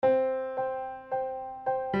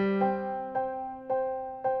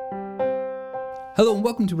Hello and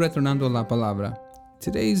welcome to Retornando la Palabra.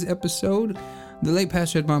 Today's episode, the late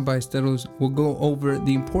Pastor Edmond Ballesteros will go over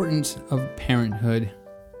the importance of parenthood,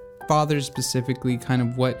 fathers specifically, kind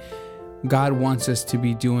of what God wants us to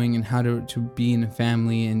be doing and how to be in a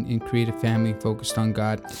family and create a family focused on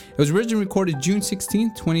God. It was originally recorded June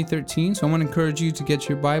 16th, 2013, so I want to encourage you to get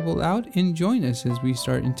your Bible out and join us as we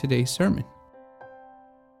start in today's sermon.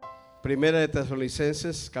 Primera de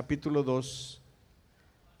Tesalonicenses, capítulo 2,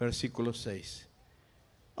 versículo 6.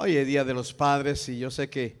 Hoy es Día de los Padres y yo sé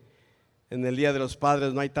que en el Día de los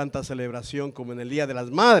Padres no hay tanta celebración como en el Día de las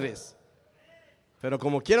Madres. Pero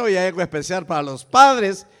como quiero, hoy hay algo especial para los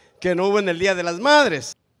padres que no hubo en el Día de las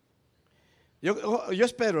Madres. Yo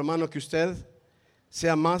espero, hermano, que usted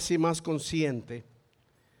sea más y más consciente.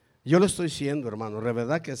 Yo lo estoy siendo, hermano, de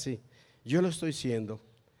verdad que sí. Yo lo estoy siendo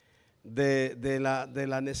de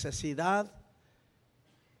la necesidad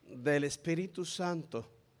del Espíritu Santo,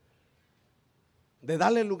 de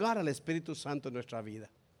darle lugar al Espíritu Santo en nuestra vida.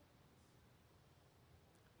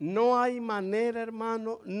 No hay manera,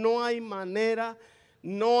 hermano, no hay manera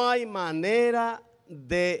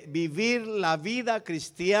de vivir la vida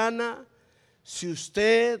cristiana si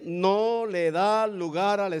usted no le da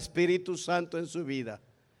lugar al Espíritu Santo en su vida,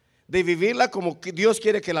 de vivirla como Dios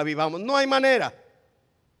quiere que la vivamos. No hay manera.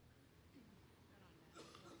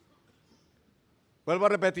 Vuelvo a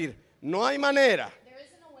repetir, no hay manera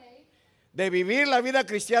de vivir la vida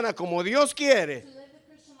cristiana como Dios quiere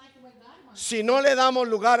si no le damos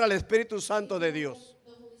lugar al Espíritu Santo de Dios.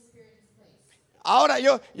 Ahora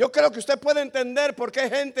yo creo que usted puede entender por qué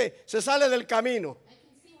gente se sale del camino.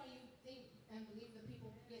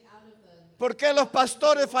 ¿Por qué los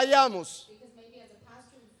pastores fallamos?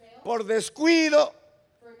 Por descuido,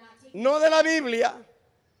 no de la Biblia,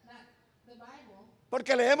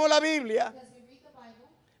 porque leemos la Biblia,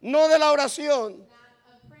 no de la oración,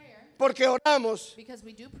 porque oramos,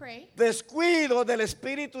 descuido del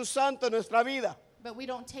Espíritu Santo en nuestra vida.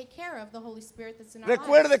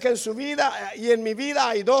 Recuerde que en su vida y en mi vida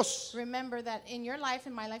hay dos: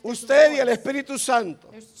 usted y el Espíritu Santo.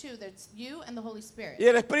 Y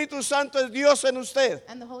el Espíritu Santo es Dios en usted,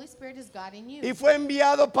 y fue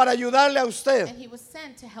enviado para ayudarle a usted.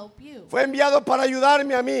 Fue enviado para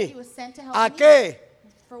ayudarme a mí. ¿A qué?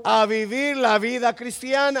 A vivir la vida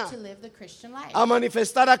cristiana, a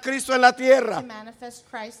manifestar a Cristo en la tierra.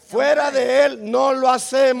 Fuera de Él no lo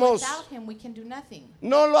hacemos.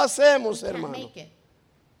 No lo hacemos, hermano.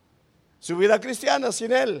 Su vida cristiana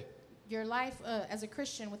sin Él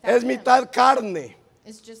es mitad carne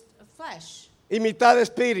y mitad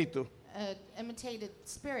espíritu.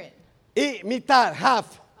 Y mitad,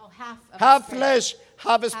 half flesh,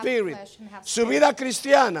 half spirit. Su vida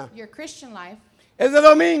cristiana es de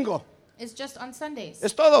domingo.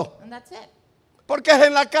 Es todo. Porque es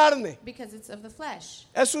en la carne.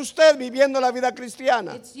 Es usted viviendo la vida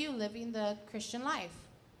cristiana.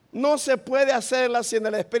 No se puede hacerla sin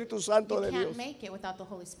el Espíritu Santo de Dios.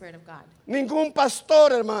 Ningún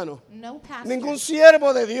pastor, hermano, ningún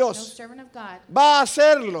siervo de Dios va a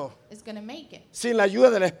hacerlo sin la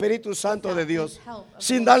ayuda del Espíritu Santo de Dios,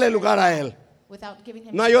 sin darle lugar a Él.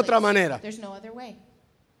 No hay otra manera.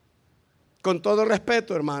 Con todo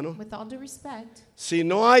respeto, hermano, si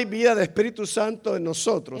no hay vida de Espíritu Santo en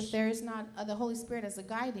nosotros,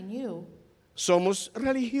 somos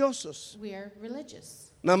religiosos.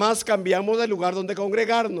 Nada más cambiamos de lugar donde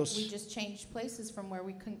congregarnos.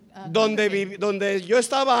 Donde yo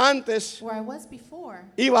estaba antes,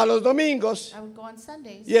 iba a los domingos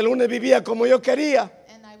y el lunes vivía como yo quería.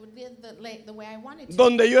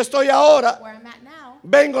 Donde yo estoy ahora,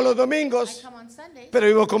 vengo los domingos, pero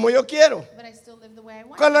vivo como yo quiero.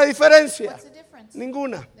 ¿Cuál es la diferencia?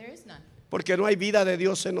 Ninguna. Porque no hay vida de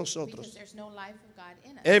Dios en nosotros.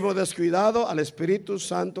 Hemos descuidado al Espíritu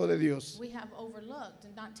Santo de Dios.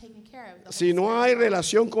 Si no hay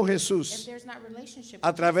relación con Jesús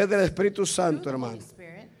a través del Espíritu Santo, hermano,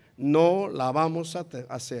 no la vamos a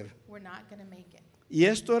hacer. Y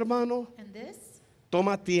esto, hermano,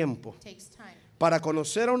 toma tiempo. Para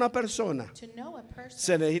conocer a una persona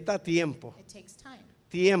se necesita tiempo.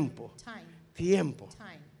 Tiempo.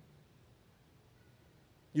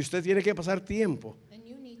 Y usted tiene que pasar tiempo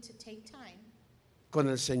con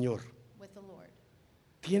el Señor.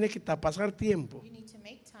 Tiene que pasar tiempo.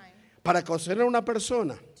 Para conocer a una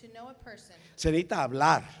persona se necesita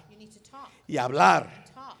hablar. Y hablar.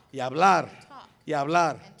 Y hablar. Y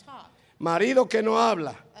hablar. Marido que no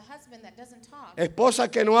habla,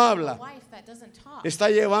 esposa que no habla, está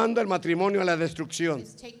llevando el matrimonio a la destrucción.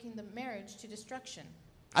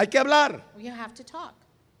 Hay que hablar.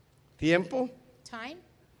 Tiempo.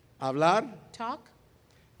 Hablar.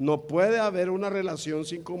 No puede haber una relación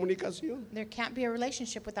sin comunicación. There can't be a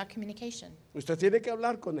relationship without communication. Usted tiene que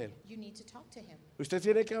hablar con él. You need to talk to him. Usted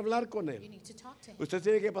tiene que hablar con You él. need to talk to him. Usted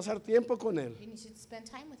tiene que pasar tiempo con él. You need to spend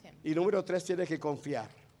time with him. Y número 3, tiene que confiar.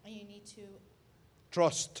 And you need to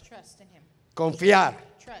Trust. trust in him. Confiar.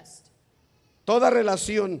 Trust. Toda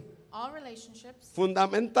relación All relationships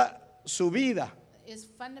fundamenta su vida is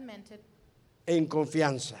fundamented en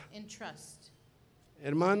confianza. in trust.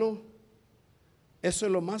 Hermano, eso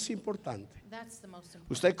es lo más importante. That's the most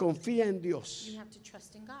important. Usted confía en Dios. You have to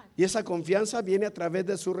trust in God. Y esa confianza viene a través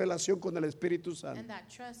de su relación con el Espíritu Santo. And that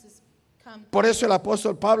trust is come Por eso el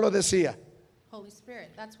apóstol Pablo decía, Holy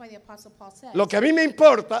Spirit. That's why the Apostle Paul said, lo que a mí me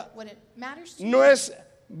importa what it matters to no you es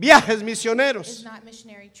viajes is misioneros. not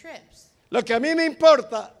missionary trips. Lo que a mí me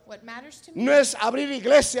importa What matters to me no es abrir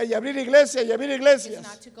iglesia y abrir iglesia y abrir is iglesias.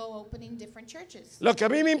 not to go opening different churches. Lo que a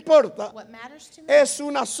mí me importa What matters to me es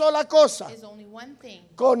una sola cosa: is only one thing.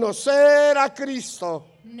 conocer a Cristo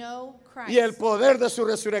Know Christ y el poder de su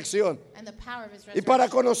resurrección. and the power of his Y para resurrection.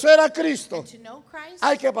 conocer a Cristo And to know Christ,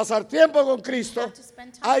 hay que pasar tiempo con Cristo,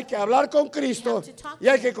 hay que hablar con Cristo y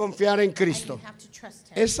hay que confiar en and Cristo. you have to trust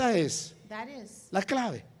him. Esa es That is, la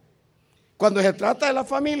clave. Cuando se trata de la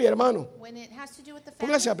familia, hermano, when it has to do with the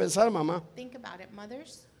póngase a family, pensar, mamá. think about it,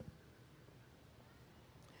 mothers.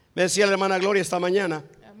 Me decía la hermana Gloria esta mañana.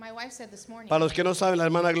 My wife said this morning, Para los que no saben, la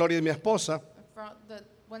hermana Gloria es mi esposa. for all the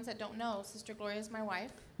ones that don't know, Sister Gloria is my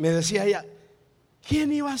wife. Me decía ella,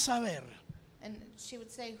 ¿quién iba a saber? And she would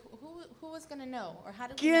say, who was going to know? Or how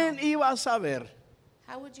did we ¿Quién know? iba a saber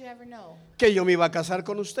How would you ever know que yo me iba a casar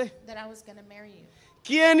con usted? that I was going to marry you?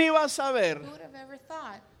 ¿Quién iba a saber Who would have ever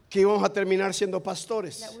thought que íbamos a terminar siendo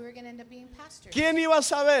pastores? that we were going to end up being pastors? ¿Quién iba a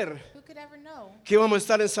saber Who could ever know que íbamos a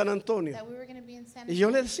estar en San Antonio? that we were going to be in San Y yo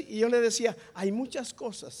Antonio? le decía, hay muchas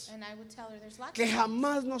cosas And I would tell her there's lots que of things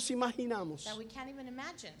jamás nos imaginamos. that we can't even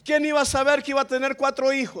imagine. ¿Quién iba a saber que iba a tener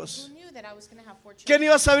 4 hijos? Who knew that I was going to have 4 ¿Quién children?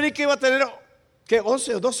 iba a saber que iba a tener que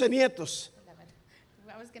 11 o 12 nietos?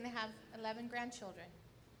 11. I was going to have 11 grandchildren.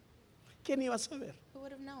 ¿Quién iba a saber? Who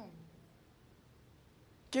would have known?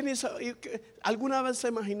 ¿Quién ¿Alguna vez se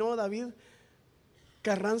imaginó David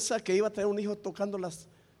Carranza que iba a tener un hijo tocando las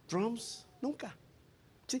drums? Nunca.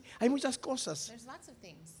 Sí, hay muchas cosas There's lots of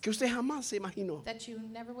things que usted jamás se imaginó, that you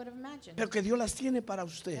never would have imagined pero que Dios las tiene para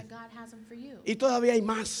usted. that God has them for you. Y todavía hay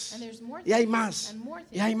más. And there's more Y hay things, más. and more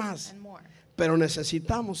Y hay things, más. and more. Pero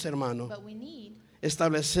necesitamos, hermano, But we need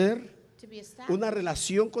establecer to be una established,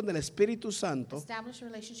 relación con el Espíritu Santo establish a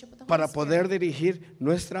relationship with the Holy para Spirit poder dirigir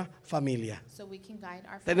nuestra familia. so we can guide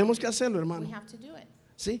our family. Tenemos que hacerlo, We hermano. have to do it.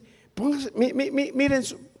 ¿Sí? Póngase, miren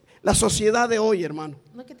la sociedad de hoy, hermano.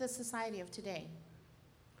 Look at the society of today.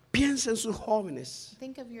 Piensen en sus jóvenes.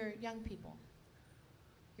 Think of your young people.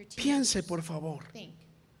 Your Piense, teenagers. por favor. Think.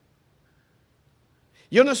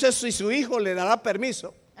 Yo no sé si su hijo le dará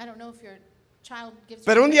permiso, I don't know if your child gives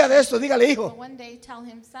pero you un día de permission, esto, dígale, but hijo, one day tell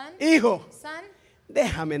him, son, hijo, son,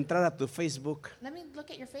 déjame entrar a tu Facebook. let me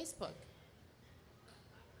look at your Facebook.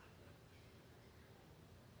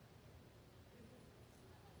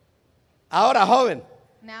 Ahora, joven,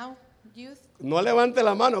 Now, youth, no levante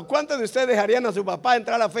la mano. ¿Cuántos de ustedes dejarían a su papá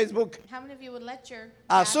entrar a Facebook? how many of you would let your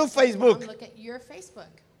A dad su or Facebook. mom look at your Facebook?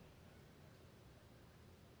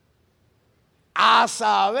 A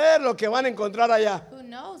saber lo que van a encontrar allá. Who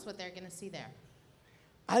knows what they're going to see there?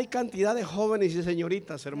 Hay cantidad de jóvenes y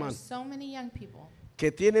señoritas, There's hermano, so many young people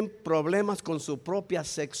que tienen problemas con su propia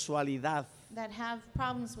sexualidad. that have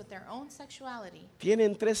problems with their own sexuality.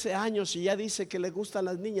 Tienen 13 años y ya dice que le gustan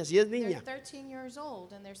las niñas y es They're niña. 13 years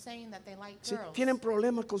old and they're saying that they like Sí, girls. tienen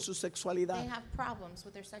problemas con su They sexualidad. have problems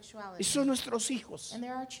with their sexuality. Y son nuestros hijos. And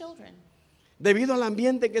there are children Debido al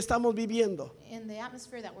ambiente que estamos viviendo, in the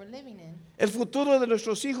atmosphere that we're living in. el futuro de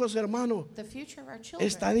nuestros hijos, hermano, The future of our children,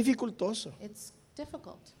 está dificultoso. it's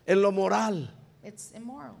difficult. En lo moral, It's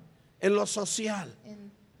immoral en lo social.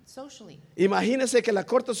 and socially. Imagínese que la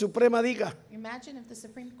Corte Suprema diga, Imagine if the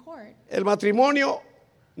Supreme Court el matrimonio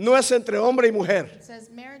no es entre hombre y mujer.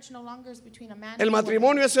 says marriage no longer is between a man El and a woman.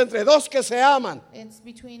 matrimonio es entre dos que se aman. It's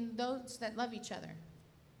between those that love each other.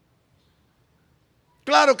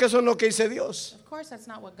 Claro que eso es lo que dice Dios. Of course, that's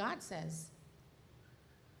not what God says.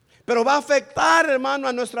 Pero va a afectar, hermano,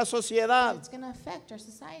 a nuestra sociedad. It's going to affect our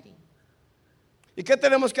society. ¿Y qué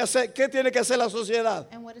tenemos que hacer? ¿Qué tiene que hacer la sociedad?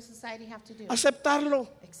 And what does society have to do? Aceptarlo.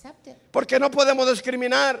 Accept it. Porque no podemos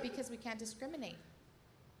discriminar. Because we can't discriminate.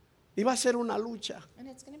 Y va a ser una lucha And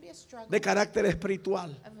it's going to be a struggle de carácter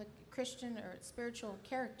espiritual. of a Christian or spiritual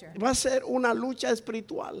character. Va a ser una lucha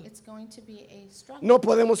espiritual. It's going to be a struggle. No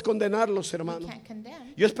podemos condenarlos, We hermano. can't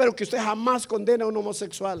condemn. Yo espero que usted jamás condene a un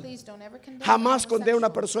homosexual. Please don't ever condemn Jamás a condene a una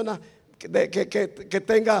homosexual. persona que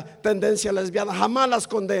tenga tendencia lesbiana, jamás las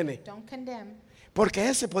condene, Don't condemn, porque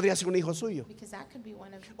ese podría ser un hijo suyo because that could be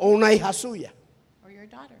one of o una hija suya. or your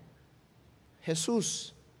daughter.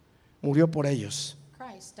 Jesús murió por ellos.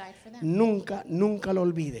 Christ died for them. Nunca, nunca lo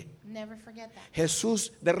olvide. Never forget that.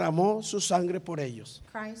 Jesús derramó su sangre por ellos,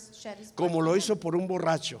 Christ shed his blood como for lo them. hizo por un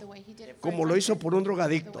borracho, The way he did it for como a lo hizo drunkard, por un the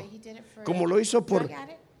drogadicto, way he did it for como a lo hizo drug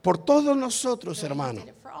addict, por todos nosotros, the way he hermano. did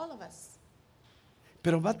it for all of us.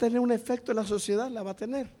 Pero va a tener un efecto en la sociedad, la va a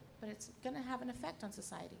tener. But it's going to have an effect on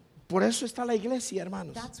society. Por eso está la iglesia,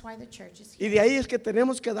 hermanos. That's why the church is Y here. de ahí es que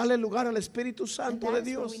tenemos que darle lugar al Espíritu And Santo that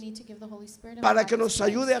de is where Dios we need to give the Holy Spirit of para God que its nos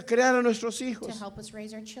place ayude a crear a nuestros to hijos, help us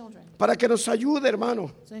raise our children, para que nos ayude,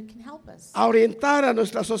 hermano, so it can help us a orientar a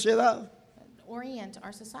nuestra sociedad. orient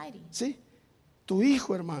our society. ¿Sí? Tu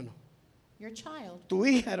hijo, hermano, Your child, tu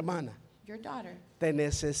hija, hermana, your daughter te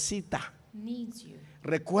necesita. needs you.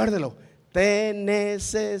 Recuérdelo, te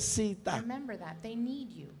necesita, Remember that. They need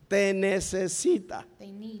you. te necesita.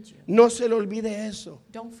 They need you. No se le olvide eso.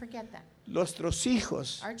 Don't forget that. Nuestros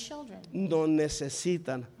hijos Our children, nos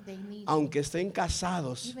necesitan, they need you. aunque estén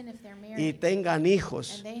casados Even if they're y married tengan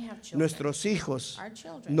hijos. and they have children, Nuestros hijos our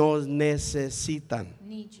children nos necesitan.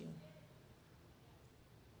 need you.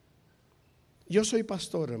 Yo soy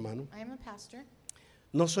pastor, hermano. I am a pastor.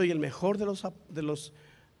 No soy el mejor de los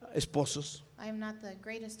esposos. I am not the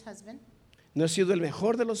greatest husband. No he sido el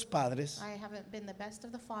mejor de los padres. I haven't been the best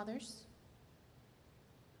of the fathers.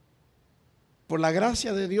 Por la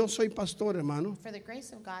gracia de Dios soy pastor, hermano. For the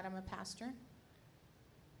grace of God, I'm a pastor.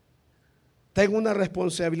 Tengo una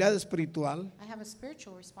responsabilidad espiritual. I have a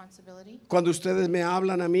spiritual responsibility. Cuando ustedes me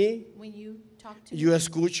hablan a mí, When you talk to yo me,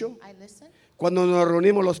 escucho. I listen. Cuando nos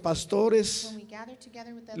reunimos los pastores, When we gather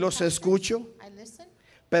together with the los pastors, escucho. I listen.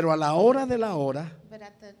 Pero a la hora de la hora, But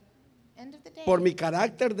at the end of the day, por mi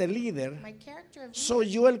carácter de líder, my character of soy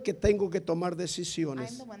leader, yo el que tengo que tomar I'm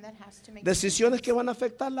decisiones. the one that has to make Decisiones que van a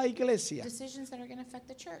afectar la iglesia. decisions that are going to affect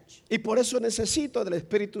the church. Y por eso necesito del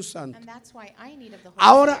Espíritu Santo. And that's why I need of the Holy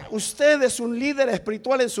Ahora Spirit. usted es un líder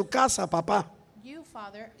espiritual en su casa, papá. You,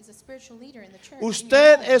 Father, is a spiritual leader in the church. in your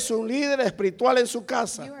Usted home. es un líder espiritual en su You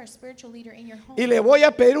casa. are a spiritual leader in your home. Y le voy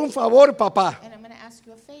a pedir un favor, papá. And I'm going to ask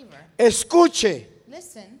you a favor. Escuche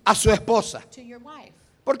Listen a su esposa. to your wife.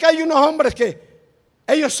 Porque hay unos hombres que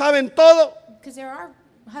ellos saben todo. Because there are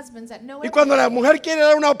husbands that know Y cuando la everything. mujer quiere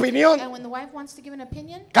dar una opinión, And when the wife wants to give an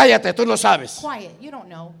opinion, cállate, tú no sabes. quiet, you don't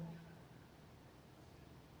know.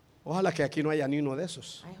 Ojalá que aquí no haya ni uno de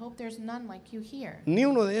esos. I hope there's none like you here. Ni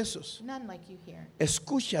uno de esos. None like you here.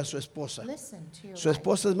 Escuche a su esposa. Listen to your Su wife.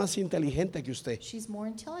 esposa es más inteligente que usted. She's more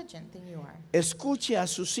intelligent than you are. Escuche a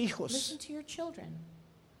sus hijos. Listen to your children.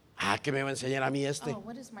 Ah, ¿qué me va a enseñar a mí este? Oh,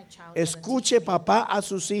 what is my child gonna Escuche, teach me? papá, a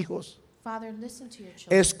sus hijos. Father, listen to your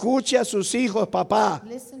children. Escuche a sus hijos, papá.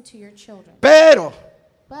 Listen to your children. Pero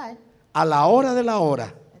But a la hora de la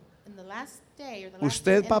hora, in the last day or the last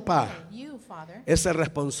Usted, end of the papá, day, you, Father, es el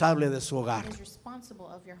responsable de su hogar. is responsible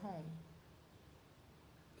of your home.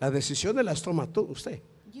 Las decisiones las toma tú, usted,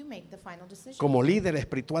 You make the final decision como líder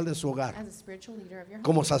espiritual de su hogar, as a spiritual leader of your home,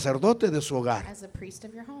 como sacerdote de su hogar. as a priest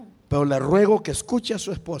of your home. Pero le ruego que escuche a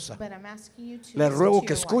su esposa. But I'm asking you to Le listen ruego to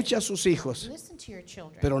que your escuche a wife. sus hijos. Listen to your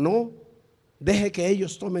children. Pero no deje que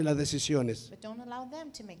ellos tomen las decisiones. But don't allow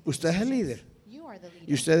them to make the Usted es el decisions. líder. You are the leader.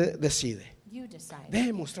 Y usted decide. You decide.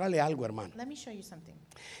 Deje mostrarle algo, hermano. Let me show you something.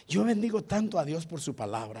 Yo bendigo tanto a Dios por su I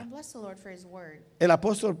palabra. bless the Lord for His word. El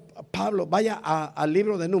apóstol Pablo, vaya al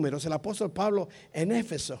libro de Números, el apóstol Pablo en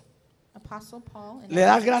Éfeso Apostle Paul le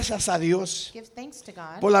da gracias a Dios gives thanks to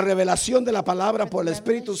God por la revelación de la palabra for por el the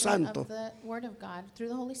Espíritu revelation Santo. of the word of God through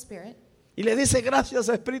the Holy Spirit. Y le dice gracias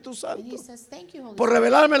Espíritu And Santo he says, thank you, Holy por Spirit,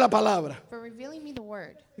 revelarme la palabra. for revealing me the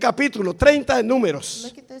word. Capítulo 30 de Números.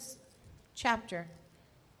 Look at this chapter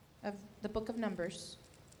of the book of Numbers.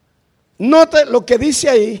 Note lo que dice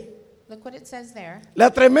ahí, Look what it says there.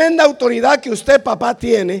 la tremenda autoridad que usted, papá,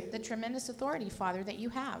 tiene The tremendous authority, Father, that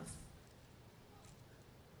you have.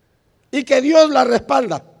 y que Dios la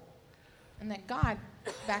respalda. And that God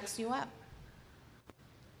backs you up.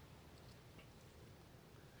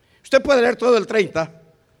 Usted puede leer todo el 30,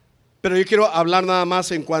 pero yo quiero hablar nada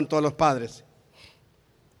más en cuanto a los padres.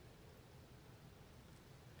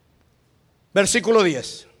 Versículo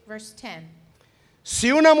 10. Verse 10.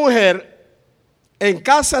 Si una mujer en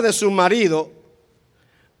casa de su marido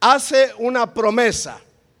hace una promesa,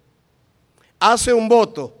 hace un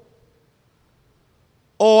voto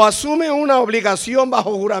o asume una obligación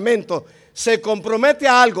bajo juramento, se compromete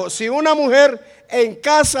a algo, si una mujer en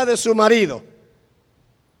casa de su marido,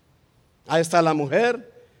 ahí está la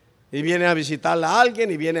mujer y viene a visitarla a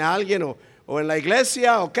alguien y viene a alguien o en la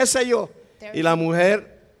iglesia o qué sé yo, y la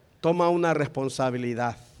mujer toma una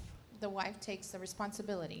responsabilidad. The wife takes the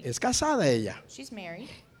responsibility. Es casada ella. She's married.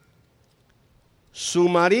 Su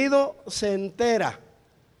marido se entera.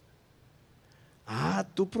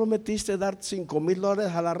 Tú prometiste dar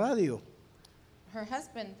 $5,000 a la radio. Her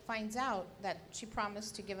husband finds out that she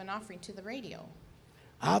promised to give an offering to the radio.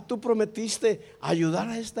 Tú prometiste ayudar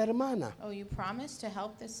a esta hermana. Oh, you promised to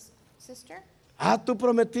help this sister? Tú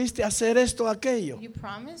prometiste hacer esto, aquello. You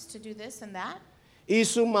promised to do this and that? Y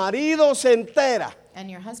su marido se entera. And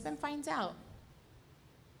your husband finds out.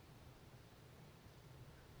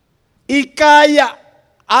 Y calla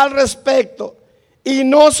al respecto. Y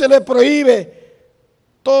no se le prohíbe.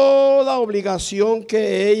 Toda obligación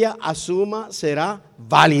que ella asuma será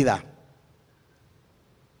válida.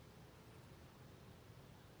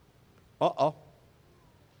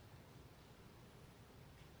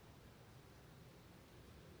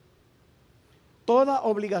 Toda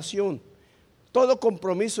obligación, todo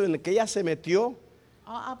compromiso en el que ella se metió,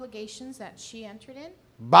 All obligations that she entered in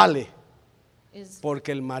vale, is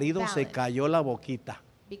porque el marido se valid. cayó la boquita.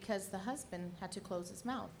 Because the husband had to close his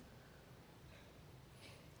mouth.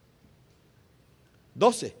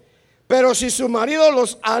 12. Pero si su marido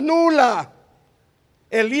los anula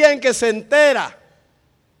el día en que se entera,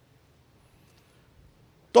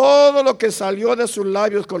 todo lo que salió de sus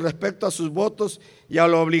labios con respecto a sus votos y a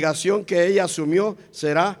la obligación que ella asumió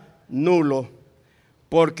será nulo,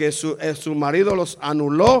 porque su marido los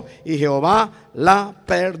anuló y Jehová la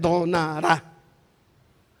perdonará.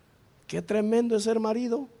 Qué tremendo es ser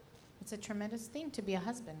marido. It's a tremendous thing to be a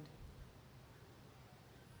husband.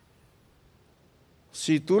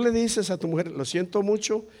 Si tú le dices a tu mujer, lo siento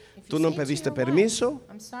mucho, If tú you no say to pediste your wife, permiso,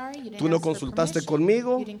 I'm sorry, you didn't tú no ask for consultaste permission,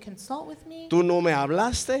 conmigo, you didn't consult with me, tú no me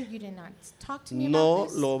hablaste, you did not talk to me no about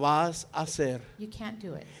this, lo vas a hacer. you can't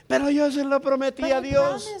do it. Pero yo se lo prometí But a you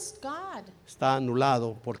Dios. promised God. Está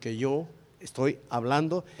anulado porque yo estoy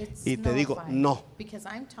hablando It's y te digo nullified. no. Because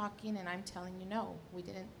I'm talking and I'm telling you no. We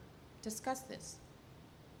didn't discuss this.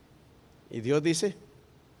 Y Dios dice,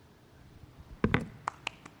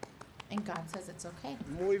 And God says it's okay.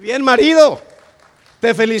 muy bien, marido,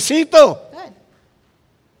 te felicito. Good.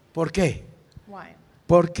 ¿Por qué? Why?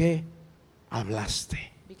 Porque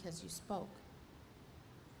hablaste. Because you spoke.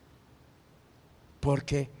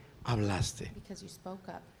 Porque hablaste. Because you spoke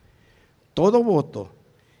up. Todo voto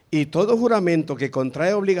y todo juramento que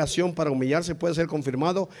contrae obligación para humillarse puede ser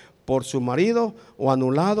confirmado por su marido o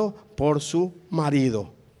anulado por su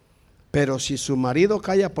marido. Pero si su marido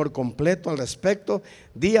calla por completo al respecto,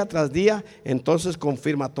 día tras día, entonces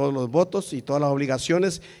confirma todos los votos y todas las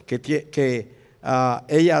obligaciones que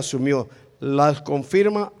ella asumió. Las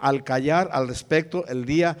confirma al callar al respecto el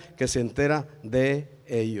día que se entera de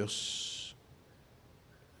ellos.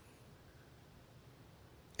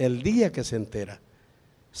 El día que se entera.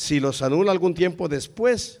 Si los anula algún tiempo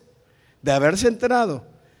después de haberse enterado,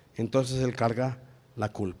 entonces él carga la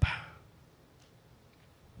culpa.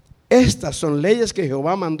 Estas son leyes que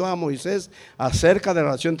Jehová mandó a Moisés acerca de la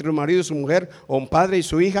relación entre un marido y su mujer, o un padre y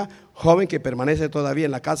su hija, joven que permanece todavía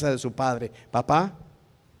en la casa de su padre. Papá,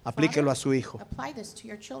 aplíquelo a su hijo. Apply this to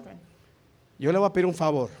your children. Yo le voy a pedir un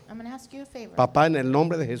favor. I'm going to ask you a favor. Papá, en el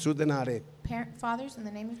nombre de Jesús de Nazaret, Fathers, in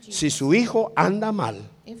the name of Jesus. si su hijo anda mal,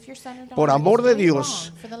 If your son or daughter por is amor de doing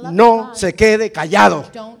Dios, wrong, for the love of no God, se quede callado.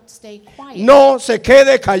 don't stay quiet. No se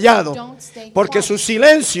quede callado, Don't stay porque quiet. su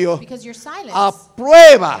silencio Because your silence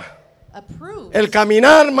aprueba approves el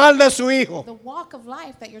caminar mal de su hijo. the walk of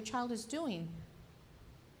life that your child is doing.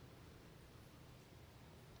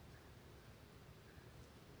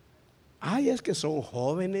 Ay, es que son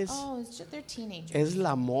jóvenes, Oh, it's just they're teenagers. es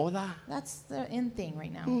la moda. That's the in thing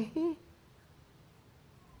right now.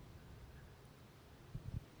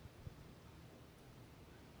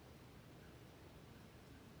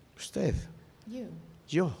 Usted, You,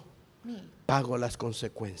 yo, me, pago las will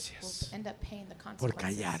consecuencias end up paying the por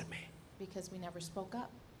consequences callarme. because we never spoke up.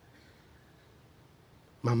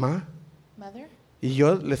 Mamá, Mother, y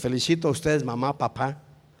yo le felicito a ustedes, mamá, papá,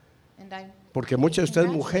 and I porque muchas de ustedes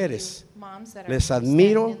congratulate mujeres, you, moms that are les standing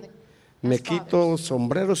admiro, in the- me as quito fathers,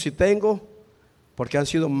 sombreros si tengo, porque han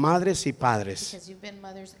sido madres y padres. because you've been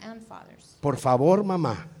mothers and fathers. Por favor,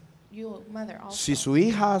 mamá, You, mother, also. si su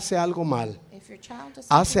hija hace algo mal, If your child does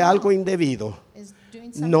hace something algo wrong, indebido, is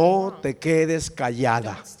doing something no wrong, te quedes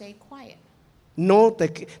callada. don't stay quiet.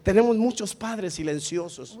 Tenemos muchos padres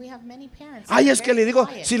silenciosos. We have many parents Ay, that es are que le very digo,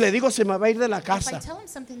 quiet. si le digo se me va a ir de la If I casa. tell them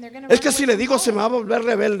something, they're gonna Es run que si away le digo from se me va a home. volver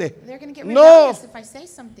rebelde. They're gonna get No, rebellious if I say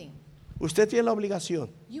something. usted tiene la obligación,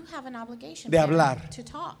 You have an obligation, de parent, hablar. to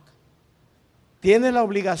talk. tiene la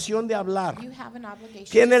obligación de hablar, You have an obligation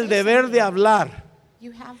tiene to el say deber de something. hablar.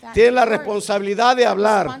 You have that Tienes la authority, responsabilidad de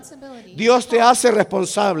hablar. responsibility. Dios te hace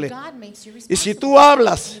responsable. God makes you Y si responsible. tú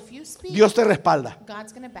hablas, And if you speak, Dios te respalda.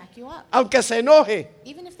 God's going to back you up. Aunque se enoje,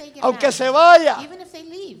 Even if they get aunque mad, se vaya, even if they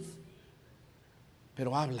leave,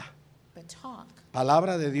 pero habla. but talk.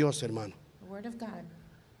 Palabra de Dios, hermano. The word of God.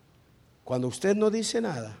 Cuando usted no dice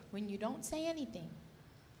nada, When you don't say anything,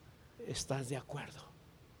 estás de acuerdo.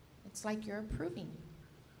 it's like you're approving.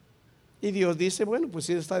 Y Dios dice, bueno, pues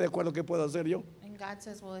si está de acuerdo, ¿qué puedo hacer yo? And God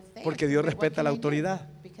says, well, if they Porque Dios approve it, what respeta can la I do? autoridad.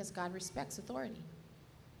 Because God respects authority.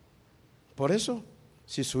 Por eso,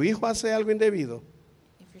 si su hijo hace algo indebido,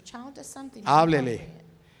 If your child does something Háblele. inappropriate,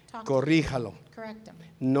 talk to corríjalo. them, correct them.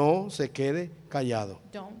 No se quede callado.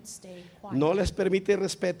 Don't stay quiet. No les permite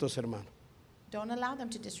respetos, hermano. Don't allow them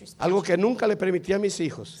to disrespect Algo you. que nunca le permití a mis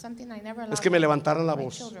hijos Something I never allowed es que me my- levantaran la my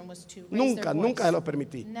voz. children was to raise Nunca, their nunca voice. se lo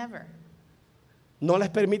permití. Never. No les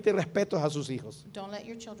permite respetos a sus hijos. Don't let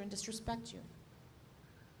your children disrespect you.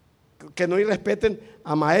 Que no irrespeten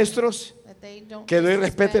a maestros, That they don't que no disrespect-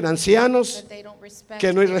 irrespeten ancianos, that they don't respect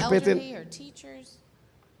que no the irrespeten elderly or teachers,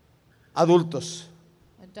 adultos,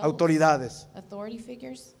 adults, autoridades. authority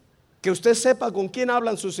figures. Que usted sepa con quién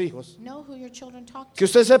hablan sus hijos. Know who your children talk to. Que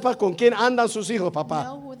usted sepa con quién andan sus hijos, papá.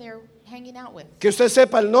 Know who they're hanging out with. Que usted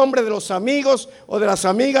sepa el nombre de los amigos o de las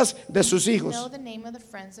amigas de sus Know hijos. the name of the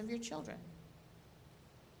friends of your children.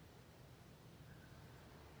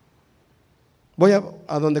 Voy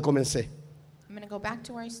a donde comencé. I'm going to go back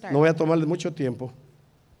to where I started. No voy a tomarle mucho tiempo.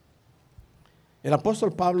 El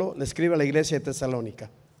apóstol Pablo le escribe a la iglesia de Tesalónica.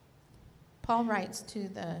 Paul writes to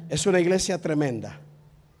the, Es una iglesia tremenda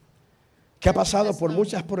que ha pasado por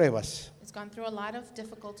muchas pruebas, it's gone through a lot of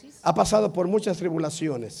difficulties. ha pasado por muchas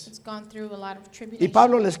tribulaciones. It's gone through a lot of Y tribulation.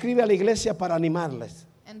 Pablo le escribe a la iglesia para animarles,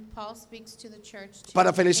 And Paul speaks to the church to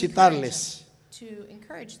para felicitarles,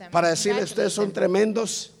 encourage them, para to decirles, ustedes son congratulate them,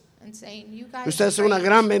 tremendos, and saying, you guys ustedes are son una great.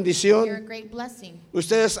 gran You're a bendición, great blessing.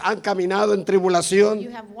 ustedes han caminado en You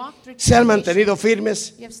tribulación, have walked through se han tribulation. mantenido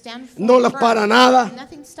firmes, You have stand no los firm. para nada.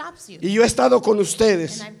 Nothing stops you. Y yo he estado con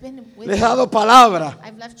ustedes, And I've been with les he you. dado palabra,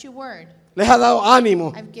 I've left you word. les he dado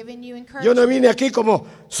ánimo. I've given you Yo encouragement. no vine aquí como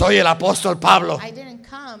soy el apóstol Pablo. I didn't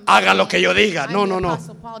come Hagan lo saying, que yo diga. I'm No, the no, no.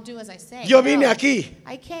 Apostle Paul, do as I say. Yo vine No. aquí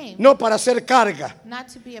I came no para hacer carga. not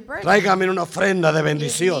to be a burden. Tráigame una ofrenda de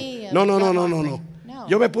bendición. No, no, no, no, no, no.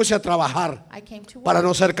 Yo me puse a trabajar I came to work, para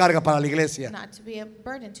no ser carga para la iglesia. not to be a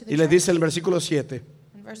burden to the Y le church. dice en el versículo 7,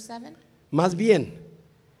 In verse 7, más bien,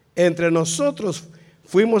 entre nosotros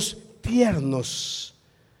fuimos tiernos,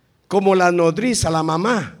 como la nodriza, la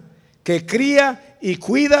mamá, que cría y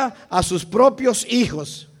cuida a sus propios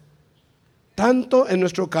hijos. Tanto en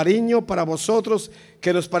nuestro cariño para vosotros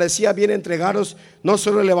que nos parecía bien entregaros no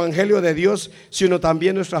solo el Evangelio de Dios, sino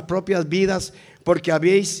también nuestras propias vidas, porque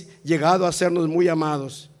habéis llegado a sernos muy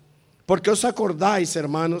amados. Porque os acordáis,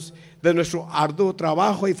 hermanos, de nuestro arduo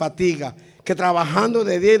trabajo y fatiga, que trabajando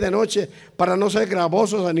de día y de noche para no ser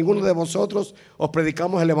gravosos a ninguno de vosotros, os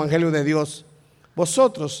predicamos el Evangelio de Dios.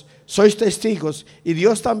 Vosotros sois testigos, y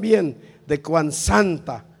Dios también, de cuán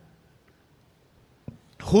santa,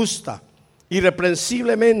 justa,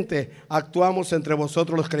 irreprensiblemente actuamos entre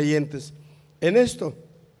vosotros los creyentes. En esto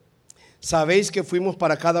sabéis que fuimos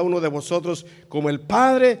para cada uno de vosotros como el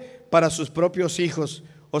Padre para sus propios hijos.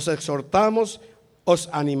 Os exhortamos, os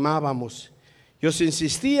animábamos y os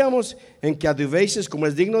insistíamos en que anduvéis como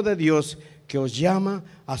es digno de Dios, que os llama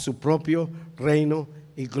a su propio reino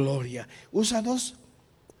y gloria. Usa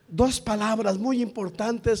dos palabras muy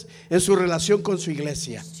importantes en su relación con su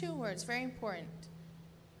iglesia. there's two words very important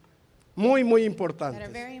Muy, muy that are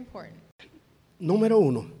importantes. very important. Número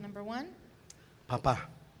 1, Number one, papá.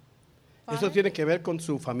 Esto Father, tiene que ver con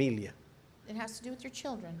su familia. it has to do with your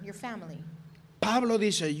children, your family. Pablo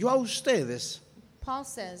dice, yo a ustedes Paul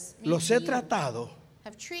says, me los to he you tratado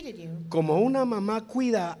have treated you como una mamá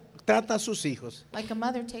trata a sus hijos. like a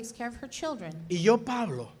mother takes care of her children. Y yo,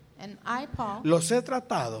 Pablo, And I, Paul, los he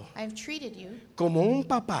tratado I've treated you como un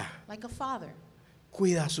papá like a father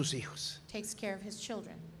cuida a sus hijos. takes care of his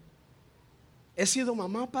children. He sido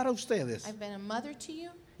mamá para ustedes I've been a mother to you,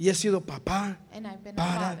 y he sido papá and I've been a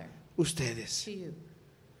para father ustedes. to you.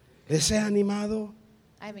 Les he animado,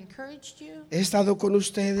 I've encouraged you. he estado con I've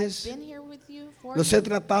ustedes, been here with you for los he you.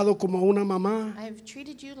 tratado como una mamá, I've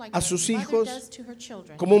treated you like a sus a mother hijos, does to her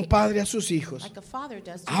children, como un padre a sus hijos. like a father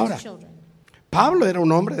does to Ahora, his children. Pablo era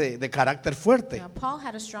un hombre de carácter fuerte. Now, Paul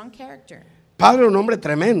had a strong character. Pablo era un hombre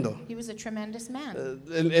tremendo. He was a tremendous man.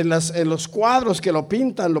 En los cuadros que lo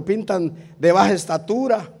pintan de baja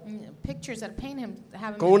estatura, Pictures that paint him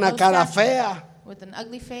have him con in una low cara stature, fea, with an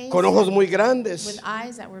ugly face, con ojos muy with grandes,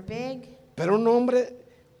 eyes that were big, pero un hombre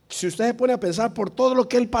Si usted se pone a pensar por todo lo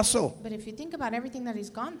que él pasó, But if you think about everything that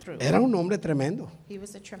he's gone through, era un hombre tremendo. he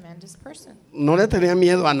was a tremendous person. No le tenía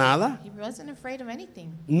miedo a nada. He wasn't afraid of anything.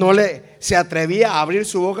 No se atrevía a abrir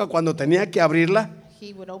su boca cuando tenía que abrirla.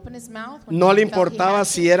 He would open his mouth when No he le felt he importaba had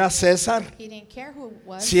si to. era César, He didn't care who it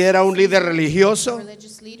was. si era un líder a religioso.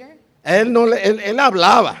 religious leader. Él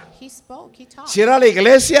hablaba. He spoke, he talked. Si era la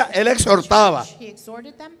iglesia, él exhortaba. He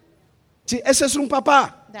exhorted them. Sí, ese es un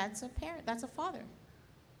papá. That's a parent. That's a father.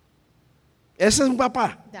 Ese es un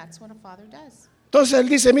papá. That's what a father does. Entonces él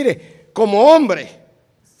dice, mire, como hombre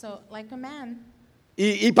So, like a man,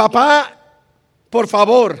 y papá, por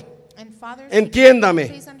favor, and fathers, entiéndame,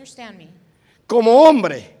 please understand me. como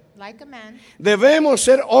hombre Like a man, debemos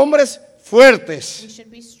ser hombres we fuertes. should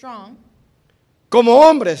be strong. Como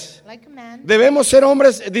hombres Like a man, debemos ser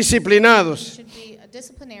hombres we disciplinados. should be a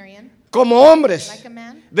disciplinarian. Como hombres Like a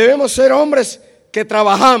man, debemos ser hombres que we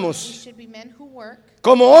trabajamos. should be men who work.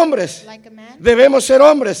 Como hombres Like a man, debemos ser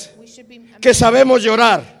hombres we should be a que man sabemos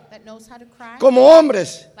llorar. that knows how to cry. Como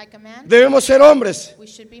hombres Like a man, debemos ser hombres we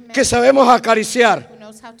should be men que sabemos acariciar. who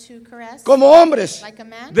knows how to caress. Como hombres Like a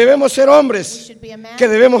man, debemos ser we hombres should be a man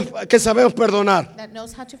que sabemos perdonar. that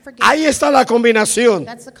knows how to forgive. Ahí está la combinación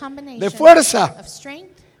That's the combination de fuerza of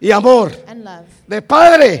strength y amor, and love. de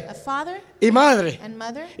padre A father y madre. and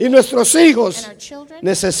mother Y nuestros and hijos our children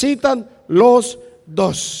necesitan los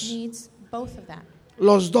dos. needs both of that.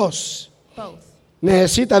 Los dos. Both.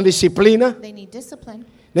 Necesitan disciplina, They need discipline.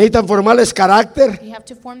 necesitan formarles carácter, You have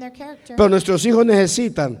to form their character. pero nuestros hijos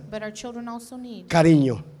necesitan But our children also need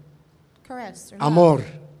cariño, caress, or amor,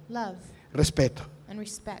 love, respeto. and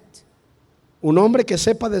respect. Un hombre que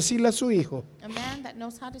sepa decirle a su hijo, A man that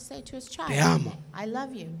knows how to say to his child, te amo, I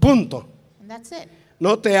love you. punto. And that's it.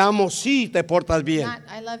 No te amo si te portas bien. Not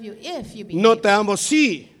I love you if you behave. No te amo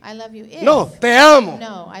si. I love you if. No, te amo.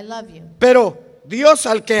 No, I love you. Pero Dios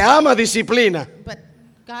al que ama disciplina. But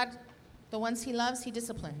God, the ones he loves, he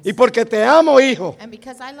disciplines. Y porque te amo, hijo, And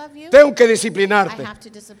because I love you, tengo que I disciplinarte. have to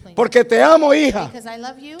discipline you. Porque te amo, hija, Because I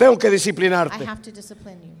love you, tengo que I disciplinarte. have to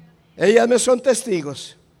discipline you. Ellas me son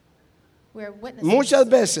testigos. We're witnesses. Muchas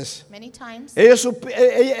veces, Many times,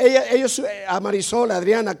 ellos, a Marisol, a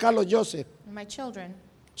Adriana, a Carlos, Joseph, my children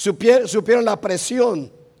supieron la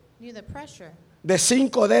presión knew the pressure de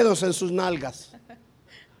 5 dedos en sus nalgas.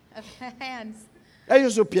 of hands.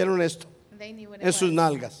 Ellos supieron esto They knew what it en sus was.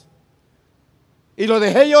 nalgas. Y lo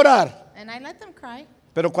dejé llorar, And I let them cry.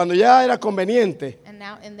 pero cuando ya era conveniente,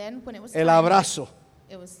 And then when it was el time, abrazo,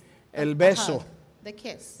 it was el a beso, hug, the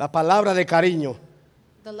kiss, la palabra de cariño,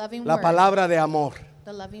 the loving la word, palabra de amor,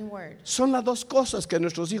 the loving word. son las dos cosas que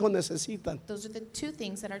nuestros hijos necesitan. Those are the two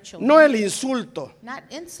things that our children No el need. insulto, Not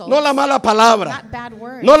insults, no la mala palabra, not bad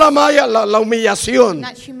words, no la humillación,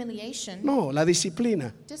 not humiliation, no, la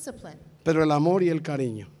disciplina, discipline, pero el amor y el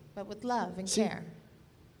cariño. but with love and Sí. care.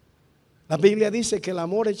 La Biblia dice que el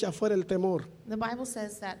amor echa fuera el temor. The Bible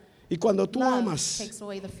says that Y cuando tú love amas, takes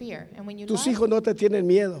away the fear. And when you tus love, hijos no te tienen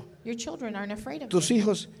miedo, your children aren't afraid of tus you.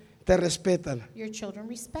 hijos te respetan. Your children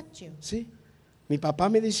respect you. ¿Sí? Mi papá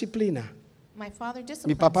me disciplina, My father mi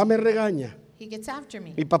disciplines papá me me. regaña, He gets after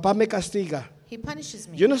me. mi papá me castiga. He punishes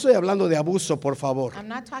me. Yo no estoy hablando de abuso, por favor. I'm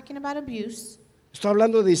not talking about abuse. Estoy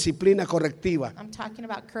hablando de disciplina correctiva. I'm talking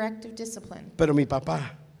about corrective discipline. Pero mi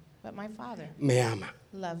papá But my father me ama.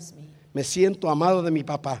 loves me. Me siento amado de mi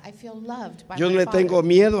papá. I feel loved by Yo no my le father. tengo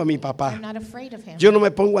miedo a mi I'm papá. not afraid of him. Yo no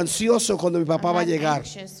me pongo ansioso cuando mi I'm papá va a not llegar.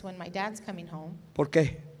 anxious when my dad's coming home ¿Por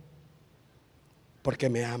qué? Porque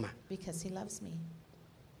me ama. because he loves me.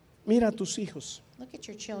 Mira a tus hijos. Look at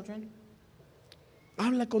your children.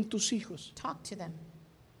 Habla con tus hijos. Talk to them.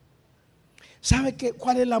 ¿Sabe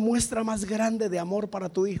cuál es la muestra más grande de amor para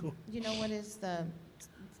tu hijo? You know what is the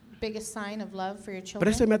biggest sign of love for your children?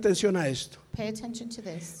 Présteme atención a esto. Pay attention to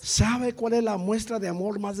this. ¿Sabe cuál es la muestra de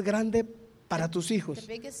amor más grande para tus The hijos?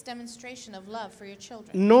 biggest demonstration of love for your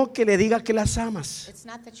children. No que le diga que las amas. It's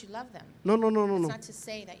not that you love them. No. It's not to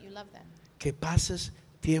say that you love them, Que pases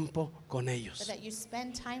tiempo con but ellos. that you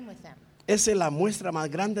spend time with them. Esa es la muestra más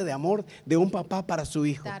grande de amor de un papá para su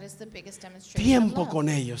hijo. That is the biggest demonstration Tiempo of love. con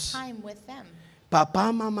ellos. Time with them.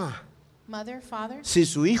 Papá, mamá, Mother, father, si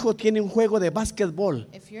su hijo tiene un juego de básquetbol,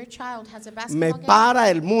 if your child has a me basketball game, para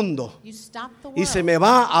el mundo you stop the world y se me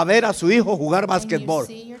va a ver a su hijo jugar and you básquetbol.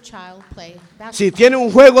 see your child play basketball. Si tiene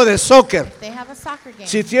un juego de soccer, If they have a soccer game,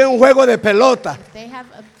 si tiene un juego de pelota, if they have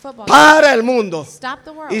a football para el mundo game, stop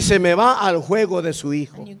the world y se me va al juego de su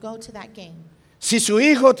hijo. and you go to that game. Si su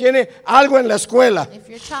hijo tiene algo en la escuela If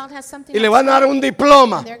your child has something y le at van a dar school, un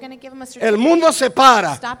diploma, and they're going to give him a el certificate, mundo se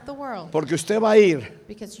para stop the world, porque usted va a ir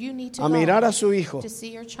because you need to a go mirar a su hijo to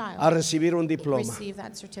see your child a recibir un diploma. receive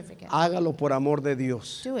that certificate. Hágalo por amor de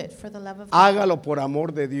Dios. Do it for the love of God. Hágalo por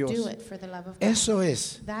amor de Do Dios. it for the love of God. Eso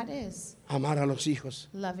es That is amar a los hijos.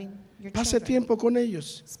 loving your Pase children. tiempo con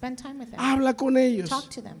ellos. Spend time with them. Habla con ellos. Talk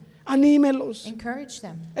to them. Anímelos. Encourage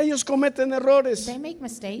them. Ellos cometen errores. They make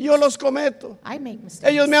mistakes. Yo los cometo. I make mistakes.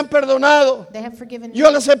 Ellos me han perdonado. They have forgiven Yo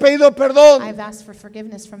me. les he pedido perdón. I've asked for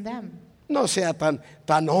forgiveness from them. No sea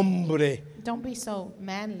tan hombre Don't be so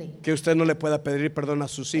manly. que usted no le pueda pedir perdón a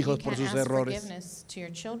sus that you hijos por can't sus ask errores. forgiveness to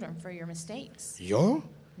your children for your mistakes. ¿Yo?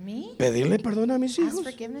 Me? ¿Pedirle perdón a mis Ask hijos?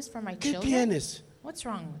 forgiveness for my ¿Qué children? tienes? What's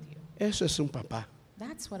wrong with you? Eso es un papá.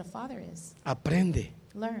 That's what a father is. Aprende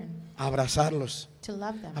Learn a abrazarlos, to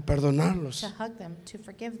love them, a perdonarlos, to hug them, to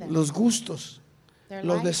forgive them. los gustos, Their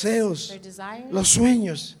los likes, deseos, their desires, los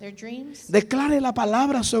sueños. their dreams. Declare la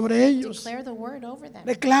palabra sobre ellos. Declare the word over them.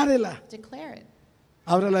 Declárela. Declare it.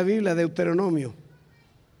 Abra la Biblia, Deuteronomio,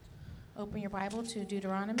 Open your Bible to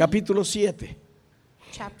Deuteronomy capítulo 7.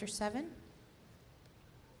 chapter 7.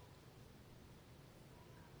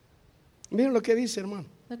 Miren lo que dice, hermano.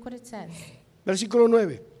 Look what it says. Versículo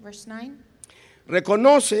 9. Verse 9.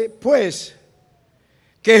 Reconoce, pues,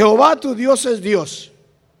 que Jehová tu Dios es Dios,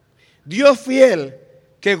 Dios fiel,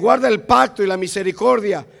 que guarda el pacto y la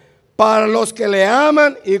misericordia para los que le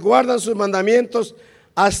aman y guardan sus mandamientos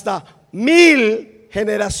hasta 1000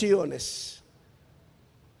 generaciones.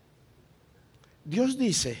 Dios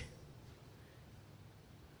dice,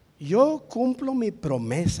 yo cumplo mi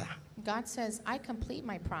promesa God says, I complete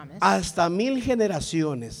my promise hasta 1000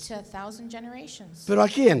 generaciones. to 1,000 generations. ¿Pero a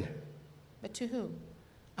quién? But to who?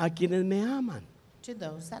 A quienes me aman, To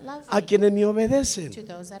those that love a me. quienes me obedecen. To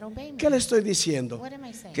those that obey me. ¿Qué le estoy diciendo? What am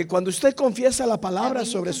I saying? Que cuando usted confiesa la That palabra when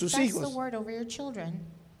you sobre sus confess the hijos, word over your children,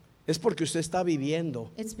 es porque usted está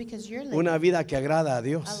viviendo it's because you're living una vida que agrada a a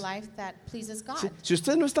Dios. life that pleases God. Si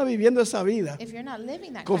usted no está viviendo esa vida, If you're not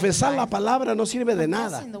living that confesar kind la of life, palabra no sirve de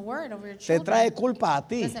nada. confessing the word over your Te children trae culpa a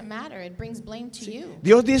ti. doesn't matter. It brings blame to you.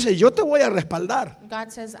 Dios dice, yo te voy a respaldar.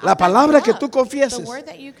 God says, I'll La back palabra you que up. tú confieses, The word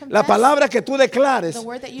that you confess, la palabra que tú declares, the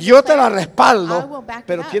word that you yo te la declare, I will respaldo, back it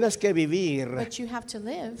pero up. tienes que vivir. but you have to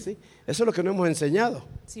live. ¿Sí? Eso es lo que no hemos enseñado.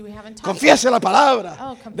 See, we haven't taught Confiese la palabra,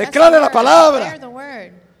 Oh, confess declare the la word, palabra. declare the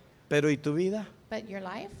word. Pero ¿y tu vida? But your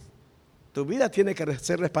life Tiene que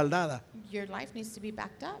ser respaldada. needs to be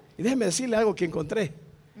backed up. Y déjeme decirle algo que encontré.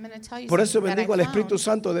 I'm going to tell you Por eso something that bendigo I al Espíritu found.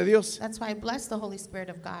 Santo de Dios. That's why I bless the Holy Spirit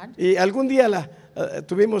of God. Y algún día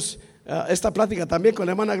tuvimos esta plática también con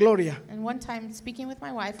la hermana Gloria. And one time speaking with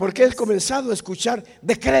my wife, Porque he comenzado a escuchar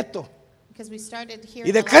decreto. because we started hearing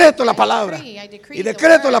Y the decreto la I palabra. decree, I decree Y the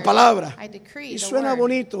decreto la word. palabra. I decree Y the suena word.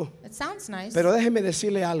 bonito. It sounds nice, Pero déjeme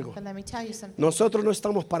decirle algo. but let me tell you something. Nosotros no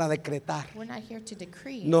estamos para decretar. We're not here to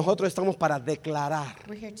decree. Nosotros estamos para declarar.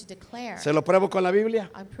 We're here to declare. ¿Se lo pruebo con la Biblia?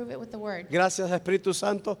 I prove it with the word. Gracias, Espíritu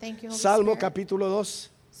Santo. Thank you, Holy Salmo Spirit. capítulo 2,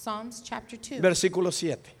 Psalms chapter 2, versículo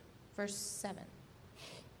 7. verse 7.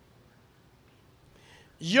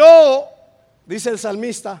 Yo, dice el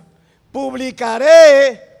salmista,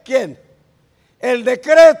 publicaré, ¿quién? El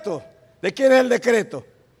decreto. ¿De quién es el decreto?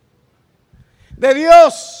 De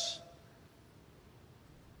Dios.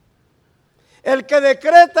 El que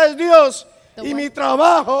decreta es Dios y mi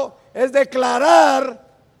trabajo es declarar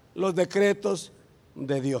los decretos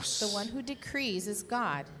de The Dios. one who decrees is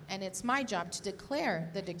God, and it's my job to declare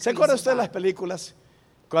the decrees ¿Se acuerda of usted de las God. películas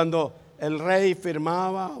cuando el rey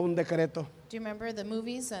firmaba un decreto Do you remember the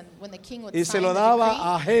movies and when the king would y se sign lo the daba decree,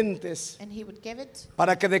 a agentes and he would give it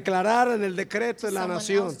para que declararan el decreto to en la someone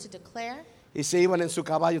nación? else to declare? Y se iban en su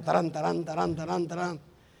caballo, tarán, tarán, tarán, tarán, tarán.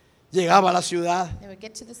 Llegaba a la ciudad, They would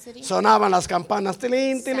get to the city, sonaban las campanas,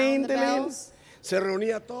 tilín, tilín, sound the tilín. bells, Se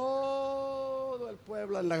reunía todo el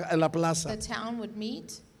pueblo en la plaza. the town would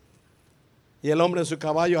meet, Y el hombre en su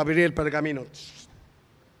caballo abría el pergamino.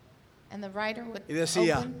 and the writer would Y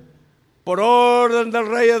decía, open por orden del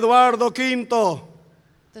rey Eduardo V,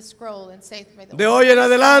 the scroll and say, "May the de hoy en Lord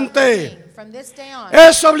adelante, king, from this day on,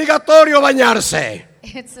 es obligatorio bañarse.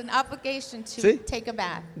 it's an obligation to ¿Sí? take a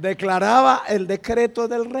bath." Declaraba el decreto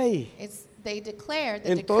del rey. They declare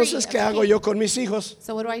the Entonces, decree ¿qué of the hago king. yo con mis hijos?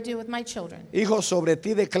 So what do I do with my children? Hijo, sobre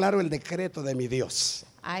ti declaro el decreto de mi Dios.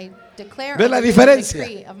 I declare ¿Ve la over you diferencia? the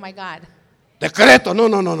decree of my God. Decreto, no.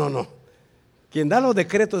 Quien da los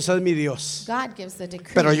decretos es mi Dios. God gives the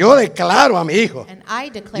decree. Pero yo declaro a mi hijo. And I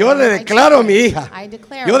declare Yo le over my declaro a mi children. hija. I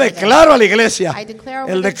declare Yo over them. declaro a la iglesia I declare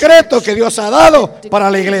over el the decreto church. que Dios ha dado The para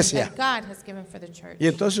la decree iglesia. that God has given for the church. Y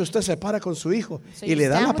entonces usted se para con su hijo So y you le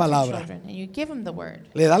da stand la with your palabra. children and you give them the word.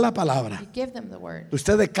 Le da la palabra. You give them the word.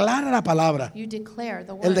 Usted declara la palabra. You declare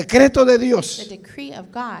the El word. decreto de The Dios. decree of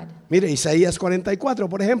God. Mire, Isaías 44,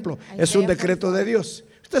 por ejemplo, es un Isaiah decreto 44. de Dios.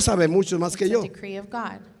 Usted sabe mucho más que It's a yo. decree of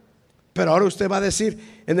God. Pero ahora usted va a decir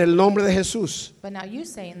en el nombre de Jesús. But now you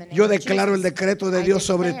say in the name Yo of declaro el Jesus, decreto de I Dios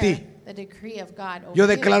sobre declare ti. the decree of God over Yo you.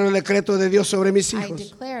 declaro el decreto de Dios sobre mis I hijos.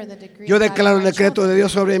 declare the decree Yo of God declaro over el my decreto de children.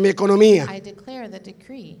 Dios sobre mi economía. I declare the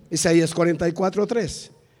decree. Isaías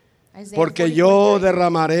 44:3. Isaiah Porque yo 44:3.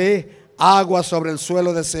 derramaré agua sobre el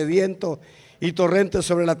suelo de sediento y torrentes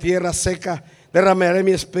sobre la tierra seca. Derramaré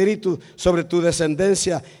mi espíritu sobre tu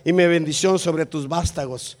descendencia y mi bendición sobre tus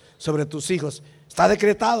vástagos, sobre tus hijos. Está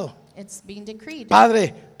decretado. It's being decreed.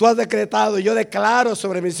 Padre, tú has decretado, yo declaro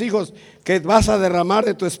sobre mis hijos que vas a derramar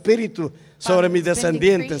de tu espíritu sobre Father, mis it's been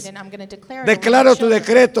descendientes. decreed, and I'm gonna declare it over Declaro my tu children.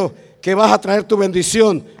 decreto que vas a traer tu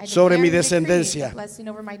bendición I sobre mi declare the decree, descendencia. the blessing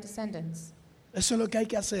over my descendants. Eso es lo que hay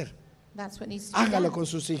que hacer. That's what needs to be Hágalo done. con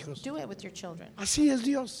sus hijos. Do it with your children. Así es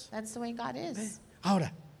Dios. That's the way God is.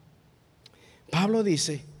 Ahora, Pablo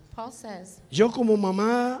dice, Paul says, yo como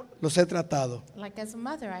mamá los he tratado. like as a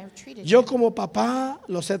mother, I have treated Yo you. como papá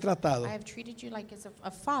los he tratado. I have treated you like as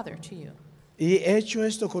a father to you. Y he hecho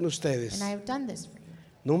esto con ustedes. And I have done this for you.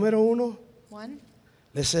 Número uno, One,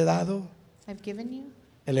 les he dado I've given you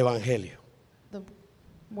el evangelio. the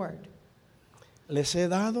word. Les he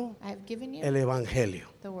dado I have given you el evangelio.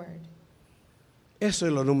 the word. Eso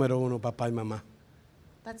es lo número uno, papá y mamá.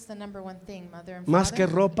 That's the number one thing, mother and Más que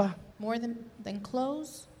father. ropa, More than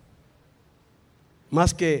clothes,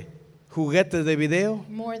 más que juguetes de video,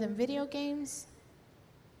 more than video games,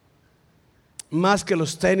 más que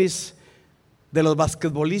los tenis de los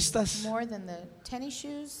basquetbolistas. more than the tennis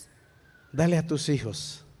shoes. Dale a tus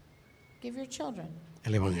hijos Give your children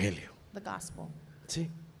el evangelio. the gospel. Sí.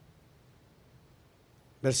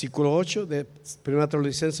 Versículo 8 de 1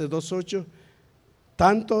 Tesalonicenses 2:8.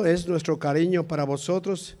 Tanto es nuestro cariño para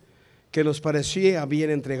vosotros que nos parecía bien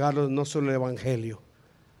entregarlos no solo el evangelio.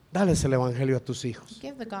 Dales el evangelio a tus hijos.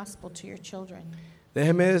 Give the gospel to your children.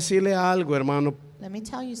 Déjeme decirle algo, hermano. Let me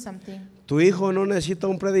tell you something. Tu hijo no necesita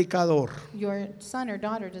un predicador. Your son or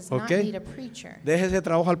daughter does not Okay. need a preacher. Deje ese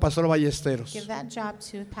trabajo al pastor Ballesteros. Give that job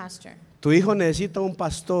to a pastor. Tu hijo necesita un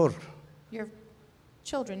pastor, Your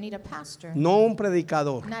children need a pastor, no un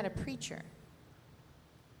predicador. not a preacher.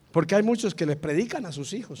 Porque hay muchos que les predican a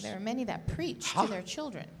sus hijos. There are many that preach Ah. to their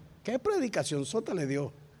children. ¿Qué predicación sota le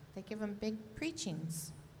dio? They give them big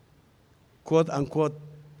preachings, Quote unquote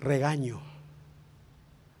regaño.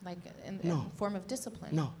 like in No. form of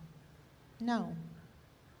discipline. No. No.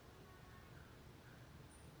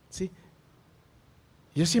 ¿Sí?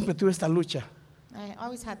 Yo siempre tuve esta lucha I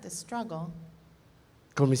always had this struggle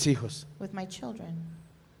con mis hijos. with my children.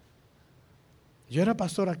 Yo era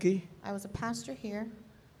pastor aquí I was a pastor here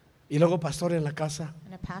y luego pastor en la casa,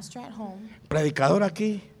 and a pastor at home, predicador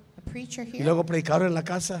aquí a preacher y here, luego predicador en la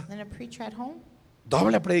casa. then a preacher at home,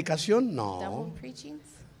 ¿Doble predicación? double No. preachings.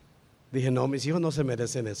 Dije, no, mis hijos no se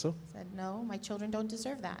merecen eso. Said, no, my children don't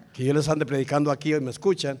deserve that. Que yo les ande predicando aquí y me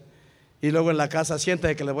escuchan y luego en la casa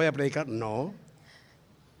sienten que les voy a predicar. No.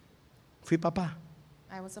 Fui papá.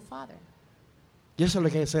 I was a father, Y eso es lo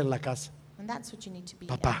que hay que hacer en la casa. and that's what you need to be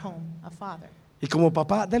Papá. at home, a father. Y como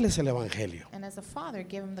papá, déles el evangelio. And as a father,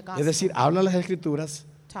 give them the gospel. Es decir, habla las escrituras,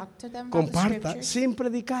 Talk to them about the comparta scriptures, sin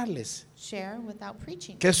predicarles. share without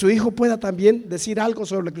preaching. Que su hijo pueda también decir algo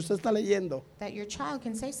sobre lo que usted está leyendo. That your child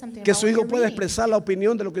can say something Que about su what hijo you're pueda reading. expresar la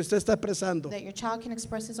opinión de lo que usted está expresando. That your child can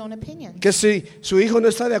express his own opinion. Que si su hijo no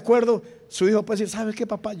está de acuerdo, su hijo puede decir, ¿sabes qué,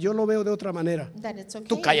 papá? Yo lo veo de otra manera. That it's okay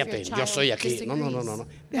Tú if cállate, your yo child soy aquí. No, no, no, no, no.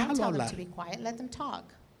 disagrees. Déjalo Don't tell hablar. them to be quiet. Let them talk.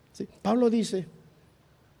 ¿Sí? Pablo dice,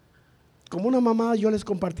 como una mamá yo les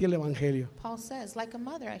compartí el evangelio. Paul says, like a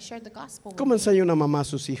mother, I shared the gospel ¿Cómo with you. enseña una mamá a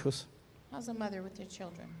sus hijos? How's a mother with your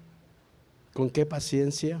children? ¿Con qué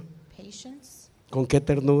paciencia? Patience, ¿Con qué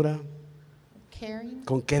ternura? caring,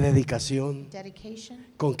 ¿Con qué dedicación? dedication,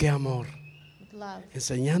 ¿Con qué amor? with love.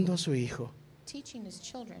 Enseñando a su hijo Teaching his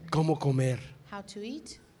children cómo comer, how to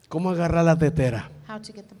eat, cómo agarrar la tetera. how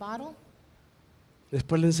to get the bottle.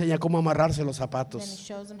 Después le enseña cómo amarrarse los Then it zapatos,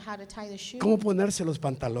 shows them how to tie the shoe. cómo ponerse los How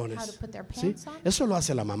pantalones. to put their ¿Sí? pants on. Eso lo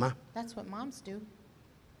hace la mamá. That's what moms do.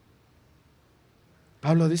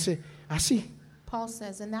 Pablo dice, así, Paul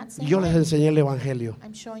says, in that same yo les way, enseñé el evangelio.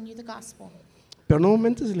 I'm showing you the gospel. Pero no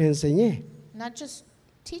momentos les enseñé, Not just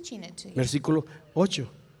teaching it to you. versículo 8,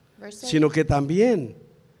 Verse 8, sino que también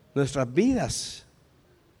nuestras vidas.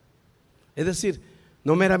 Es decir,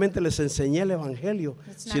 no meramente les enseñé el Evangelio,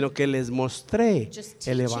 It's not sino que les mostré just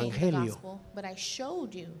el teaching the Evangelio. gospel, but I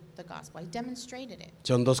showed you the gospel. I demonstrated it.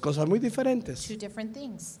 Son dos cosas muy diferentes. Two different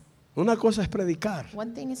things. Una cosa es predicar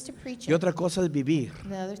One thing is to preach y it, otra cosa es vivir.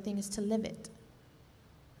 and the other thing is to live it.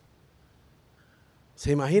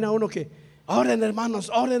 Se imagina uno que oren hermanos,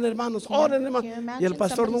 oren hermanos, oren Can you hermanos, y imagine el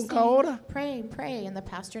pastor somebody nunca saying, ora. Pray, pray, and the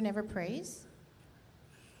pastor never prays?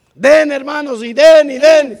 Den hermanos y den y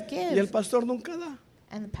den, Give. y el pastor nunca da.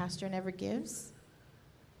 And the pastor never gives?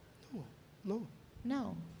 No.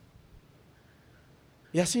 No.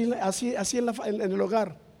 Y así en el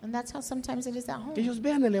hogar, And that's how sometimes it is at home. que ellos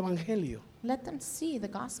vean el Evangelio, Let them see the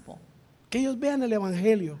gospel. que ellos vean el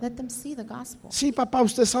Evangelio. Let them see the gospel. Sí, papá,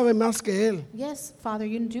 usted sabe más que él. Yes, Father,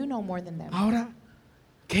 you do know more than them. Ahora,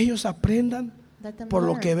 que ellos aprendan Let them por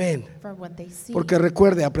lo learn que ven. from what they see. Porque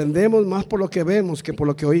recuerde, aprendemos más por lo que vemos que por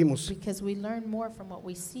lo que oímos. Because we learn more from what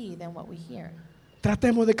we see than what we hear.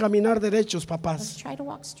 Tratemos de caminar derechos, Let's papás. try to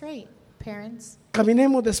walk straight, parents.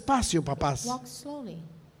 Caminemos despacio, papás. Walk slowly.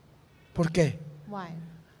 ¿Por qué? Why?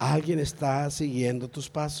 Alguien está siguiendo tus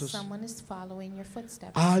pasos. Someone is following your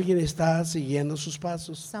footsteps. Alguien está siguiendo sus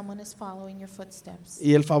pasos. Someone is following your footsteps.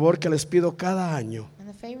 Y el favor que les pido cada año, And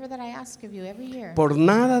the favor that I ask of you every year, por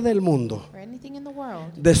nada del mundo, for anything in the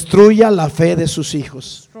world, destruya la fe de sus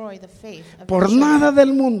hijos. destroy the faith of Por your children. nada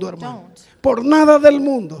del mundo, hermano. Don't. Por nada del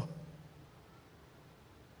mundo.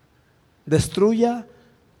 Destruya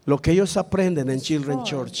lo que ellos aprenden en Children's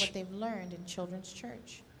Destroy Church. what they've learned in Children's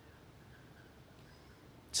Church.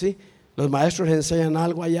 ¿Sí? Los maestros enseñan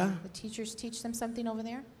algo allá The teachers teach them something over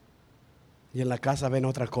there, y en la casa ven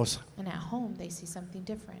otra cosa. and at home they see something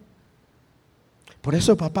different. Por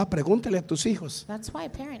eso, papá, pregúntele a tus hijos, That's why,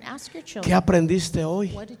 parent, ask your ¿qué children, aprendiste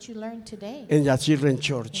hoy what did you learn today en la Children's in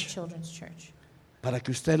Church? Children's Church? Para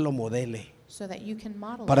que usted lo modele, So that you can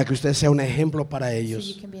model para it, que usted sea un ejemplo para so you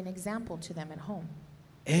ellos. can be an example to them at home.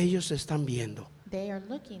 Ellos están viendo. They are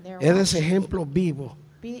looking, they're Eres watching. ejemplo vivo.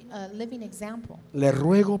 Be a living example. Le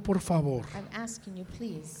ruego, por favor, I'm asking you,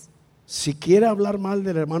 please, si quiere hablar mal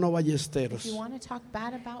del hermano if Ballesteros, you want to talk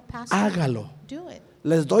bad about Pastor, hágalo. do it.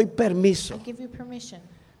 Les doy permiso. I give you permission.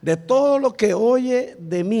 De todo lo que oye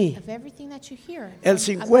de mí, Of everything that you hear, el about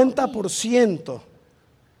me 50%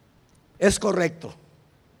 es correcto.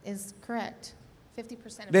 is correct.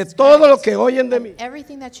 50% of De it's todo lo correct. que oyen de Of mí,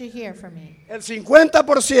 everything that you hear from me, el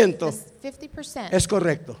 50% this 50% es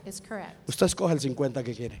correcto. is correct. Usted escoge el 50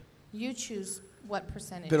 que quiere. You choose what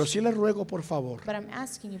percentage. Pero sí le ruego, por favor, But I'm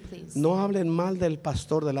asking you, please, no hablen mal del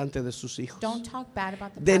pastor delante de sus hijos. don't talk bad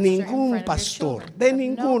about the De pastor in ningún front of your pastor, children. de Of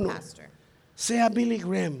ninguno. No pastor. Sea Billy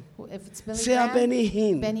Graham, If it's Billy sea Graham, Benny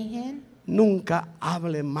Hinn, Benny Hinn, nunca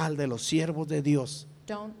hable mal de los siervos de Dios.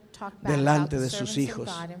 don't talk bad Delante about de the sus servants hijos.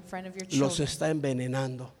 of God in front of your Los children. está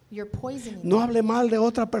envenenando. You're poisoning No them. hable mal de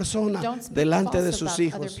otra persona Don't speak delante de false sus about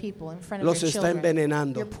hijos. other people in front of Los your está children.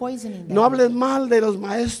 envenenando. You're poisoning them. No hables mal de los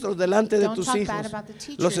maestros delante de Don't tus talk hijos. bad about the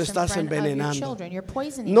teachers Los in estás front of your envenenando. children. You're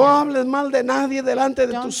poisoning No them. hables mal de nadie delante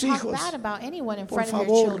de Don't tus talk hijos. bad about anyone in Por front of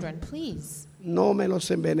your favor. children, please. No me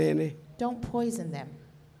los envenene. Don't poison them.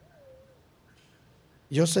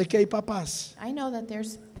 Yo sé que hay papás I know that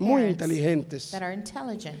there's muy parents inteligentes that are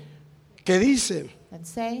intelligent que dicen, that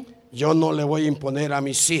say, yo no le voy a imponer a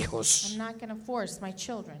mis hijos. I'm not going to force my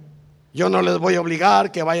children. Yo no les voy a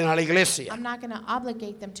obligar que vayan a la iglesia. I'm not going to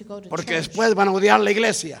obligate them to go to Porque church. después van a odiar la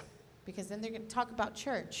iglesia. Because then they're going to talk about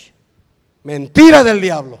church. Mentira del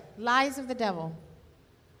diablo. Lies of the devil.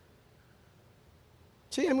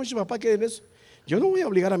 Sí, hay muchos papás que dicen eso. Yo no voy a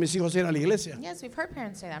obligar a mis hijos a ir a la iglesia. Yes, we've heard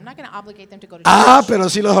parents say that. I'm not going to obligate them to go to Ah, church. pero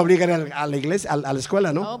sí los obligan a la iglesia, a la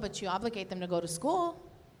escuela, ¿no? Oh, but you obligate them to go to school.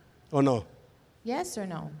 ¿O no? Yes or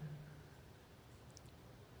no?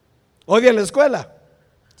 ¿Odian la escuela?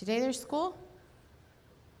 Today there's school.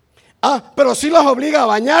 Ah, pero sí los obliga a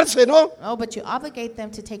bañarse, ¿no? Oh, but you obligate them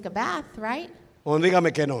to take a bath, right? O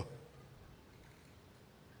dígame que no.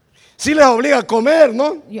 Sí les obliga a comer,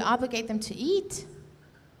 ¿no? You obligate them to eat.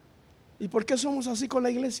 ¿Y por qué somos así con la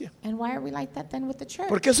iglesia? And why are we like that then with the church?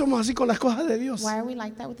 ¿Por qué somos así con las cosas de Dios? Why are we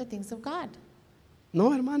like that with the things of God?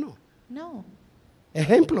 No, hermano. No.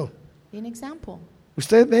 Ejemplo. Be an example.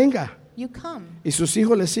 Usted venga You come. y sus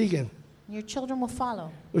hijos le siguen. Your children will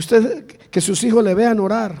follow. Usted, que sus hijos le vean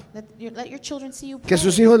orar. Let your children see you pray. Que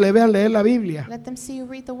sus hijos le vean leer la Biblia. Let them see you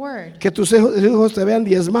read the word. Que tus hijos te vean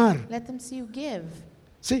diezmar. Let them see you give.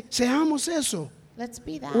 Sí, seamos eso. Let's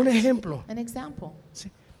be that. Un ejemplo. An example.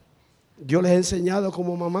 Yo les he enseñado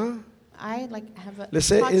como mamá. I have Les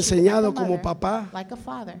he taught you enseñado like a como mother, papá. like a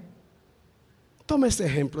father. Tome este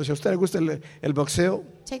ejemplo, si a usted le gusta el boxeo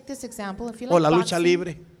Take this example. If you o like la lucha boxing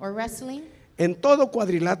libre, or wrestling, en todo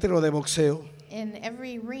cuadrilátero de boxeo, in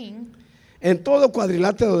every ring, en todo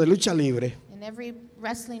cuadrilátero de lucha libre, in every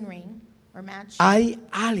wrestling ring or match, hay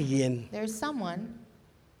alguien there's someone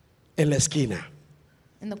en la esquina.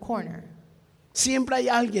 in the corner. Siempre hay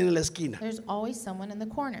alguien en la esquina. There's always someone in the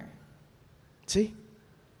corner. ¿Sí?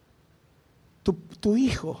 Tu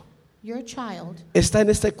hijo Your child está en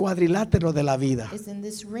este cuadrilátero de la vida. is in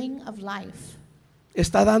this ring of life.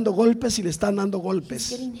 Está dando golpes y le están dando He's golpes.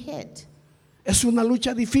 getting hit. Es una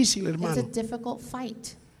lucha difícil, It's a hermano. difficult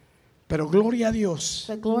fight. Pero gloria a Dios.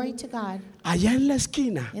 But glory to God, Allá en la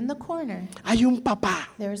esquina in the corner, hay un papá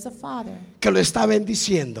there is a father que lo está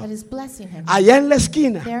bendiciendo. that is blessing him. Allá en la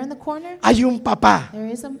esquina There in the corner, hay un papá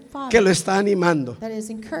there is a que father lo está animando. that is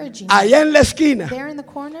encouraging him. Allá en la esquina There in the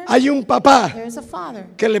corner, hay un papá there is a father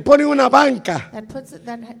que le pone una banca that puts it,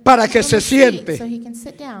 that para puts que him se on his feet siente. so he can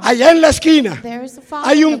sit down. Allá en la esquina There is a father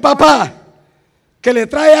hay in un the corner papá que le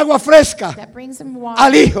trae agua fresca that brings him water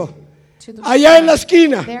al hijo. to the Allá en la child.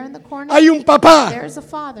 esquina There in the corner, hay un papá there is a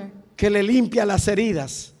father que le limpia las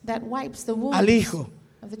heridas that wipes the wounds al hijo,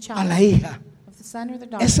 of the a child, la hija. of the son or the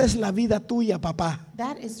daughter. Esa es la vida tuya, papá.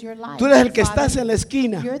 That is your life. Tú eres el que Father. estás en la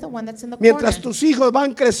esquina You're the one that's in the mientras corner. tus hijos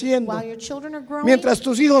van creciendo, While your children are growing, mientras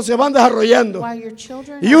tus hijos se van desarrollando. while your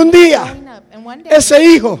children Y are un día, growing up. And one day, Ese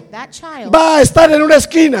hijo that child va a estar en una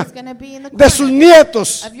esquina is going to be in the de corner sus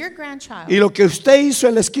nietos. of your grandchild. Y lo que usted hizo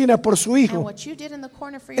en la esquina por su And hijo, what you did in the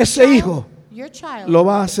corner for your ese child, hijo your child lo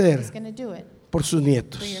va a is hacer going to do it por sus for your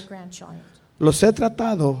nietos. grandchild. Los he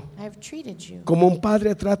tratado I have treated you como un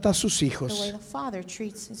padre trata a sus the way hijos. the father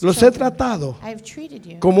treats his Los he children. tratado I have treated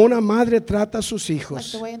you como una madre trata a sus like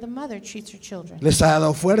hijos. the way the mother treats her children. Les ha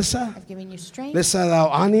dado fuerza, I've given you strength. les ha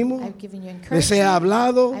dado ánimo, I've given you les he encouragement.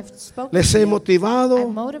 hablado, I've spoken les to he you. I've motivado,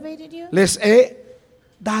 motivated you. les he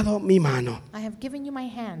dado mi mano, I have given you my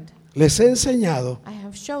hand. les he enseñado I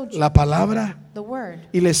have showed you la palabra the word.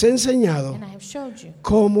 y les he enseñado And I have showed you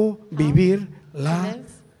cómo vivir to la live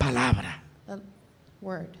palabra. the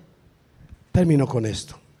word. Termino con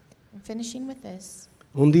esto. I'm finishing with this.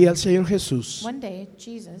 Un día el Señor Jesús One day,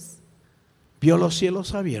 Jesus vio los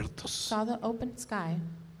cielos abiertos saw the open sky,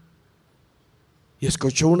 y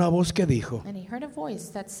escuchó una voz que dijo: and he heard a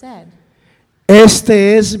voice that said,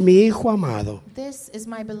 Este es mi Hijo amado, "This is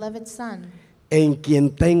my beloved Son, en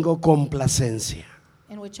quien tengo complacencia.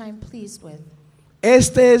 in which I am pleased with.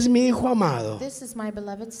 Este es mi Hijo amado, This is my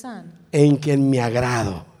beloved Son, en quien me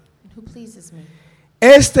agrado. who pleases me.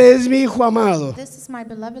 Este es mi Hijo amado, This is my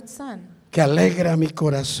beloved Son, que alegra mi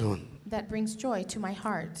corazón. that brings joy to my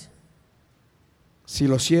heart." Si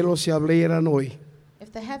los cielos se abrieran hoy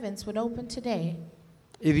If the heavens would open today,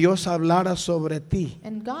 y Dios hablara sobre ti,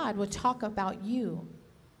 and God would talk about you,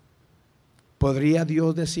 ¿podría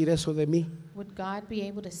Dios decir eso de mí? would God be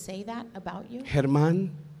able to say that about you?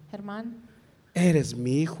 Germán, Herman, eres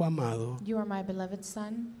mi Hijo amado, you are my beloved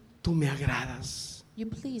Son, tú me agradas. you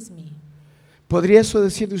please me. ¿Podría eso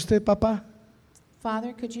decir de usted, papá?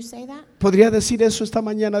 Father, could you say that? ¿Podría decir eso esta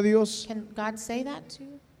mañana Dios? Can God say that to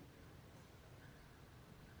you?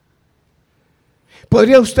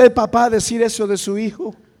 ¿Podría usted, papá, decir eso de su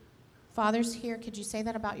hijo? Fathers here, could you say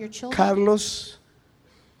that about your children? Carlos,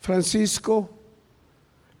 Francisco,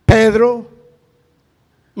 Pedro,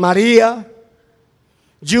 María,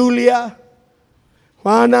 Julia,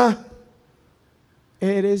 Juana,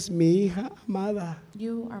 eres mi hija amada.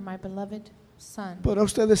 You are my beloved son. ¿Podrá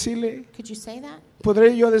usted decirle? Could you say that?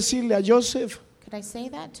 ¿Podré yo decirle a Joseph? Could I say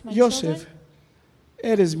that to my Joseph, children?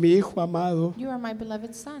 eres mi hijo amado. You are my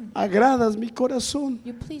beloved son. Agradas mi corazón.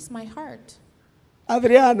 You please my heart.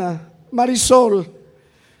 Adriana, Marisol,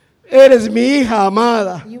 eres mi hija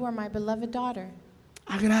amada. You are my beloved daughter.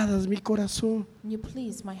 Agradas mi corazón. You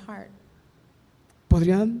please my heart.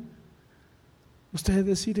 ¿Podrían ustedes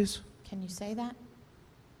decir eso? Can you say that?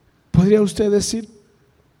 ¿Podría usted decir,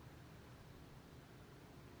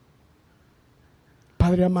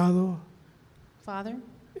 Padre amado, Father,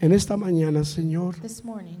 en esta mañana, Señor, this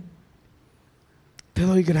morning, te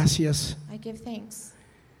doy gracias I give thanks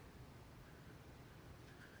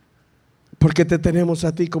porque te tenemos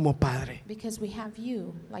a ti como Padre? because we have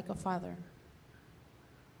you like a father.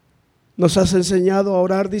 Nos has enseñado a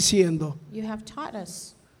orar diciendo: You have taught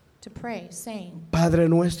us to pray, saying, Padre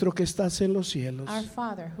nuestro que estás en los cielos, Our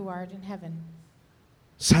Father who art in heaven,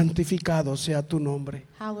 santificado sea tu nombre.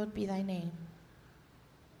 hallowed be thy name.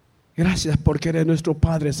 Gracias porque eres nuestro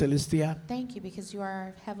Padre celestial. Thank you because you are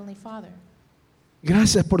our heavenly Father.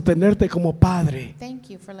 Gracias por tenerte como Padre. Thank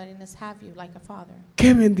you for letting us have you like a father.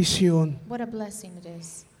 Qué bendición, What a blessing it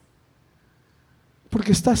is.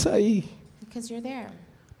 porque estás ahí Because you're there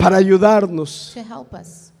para ayudarnos, to help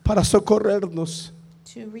us, para socorrernos,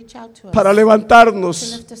 to reach out to us, para to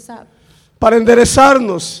levantarnos, lift us up, para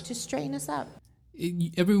enderezarnos. to straighten us up.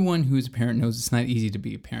 Everyone who is a parent knows it's not easy to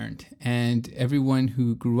be a parent, and everyone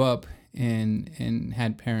who grew up and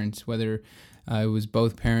had parents, whether it was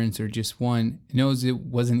both parents or just one, knows it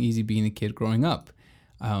wasn't easy being a kid growing up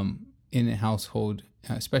in a household,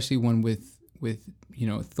 especially one with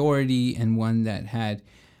authority and one that had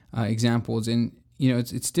examples. And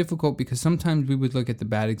it's difficult because sometimes we would look at the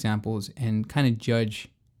bad examples and kind of judge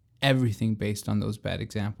everything based on those bad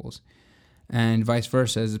examples, and vice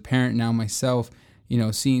versa. As a parent now myself,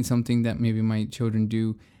 seeing something that maybe my children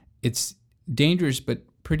do, it's dangerous but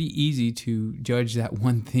pretty easy to judge that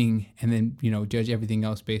one thing and then judge everything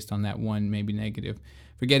else based on that one maybe negative,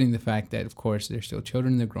 forgetting the fact that of course they're still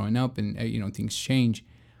children, they're growing up, and things change.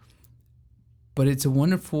 But it's a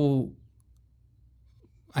wonderful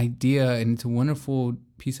idea, and it's a wonderful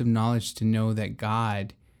piece of knowledge to know that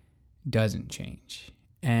God doesn't change,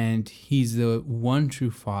 and He's the one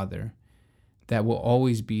true Father that will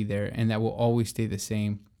always be there and that will always stay the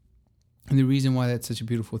same. And the reason why that's such a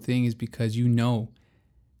beautiful thing is because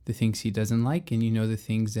the things He doesn't like, and the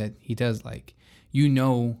things that He does like.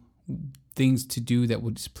 Things to do that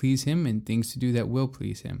will displease Him and things to do that will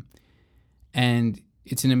please Him. And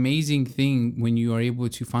it's an amazing thing when you are able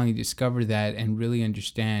to finally discover that and really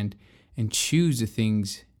understand and choose the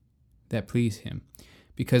things that please Him.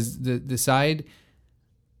 Because the side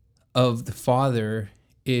of the Father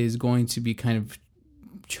is going to be kind of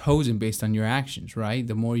chosen based on your actions, right?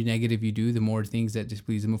 The more negative you do, the more things that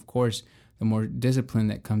displease Him, of course, the more discipline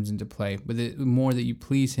that comes into play. But the more that you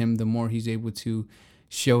please Him, the more He's able to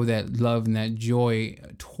show that love and that joy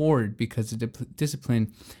toward, because the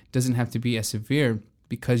discipline doesn't have to be as severe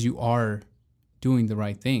because you are doing the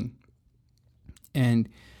right thing. And,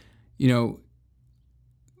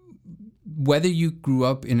 whether you grew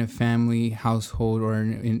up in a family household or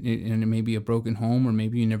in maybe a broken home, or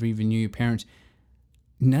maybe you never even knew your parents,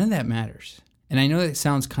 none of that matters. And I know that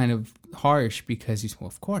sounds kind of harsh because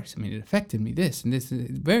of course, it affected me, this and this.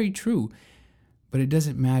 Is very true. But it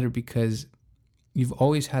doesn't matter because you've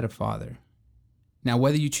always had a father. Now,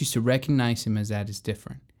 whether you choose to recognize him as that is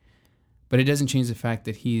different. But it doesn't change the fact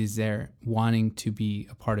that he is there wanting to be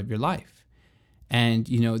a part of your life. And,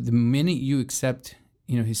 the minute you accept,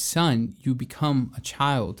 his son, you become a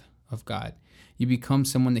child of God. You become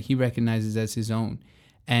someone that he recognizes as his own.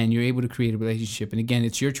 And you're able to create a relationship. And again,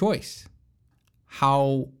 it's your choice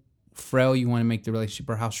how frail you want to make the relationship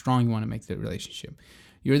or how strong you want to make the relationship.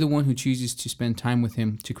 You're the one who chooses to spend time with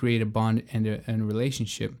him to create a bond and a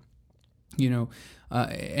relationship. And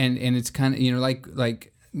it's kind of,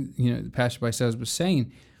 like Pastor Bicels was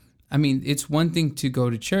saying, it's one thing to go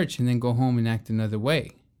to church and then go home and act another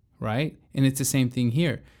way, right? And it's the same thing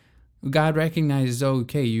here. God recognizes,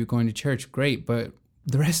 okay, you're going to church, great, but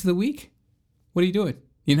the rest of the week, what are you doing?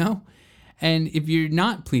 And if you're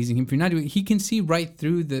not pleasing him, if you're not doing, he can see right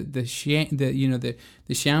through the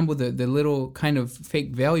shamble, the little kind of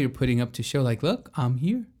fake veil you're putting up to show, like, look, I'm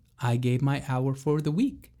here. I gave my hour for the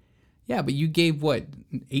week. Yeah, but you gave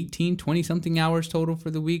 18, 20 something hours total for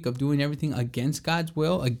the week of doing everything against God's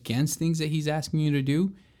will, against things that he's asking you to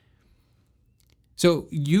do. So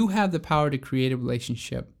you have the power to create a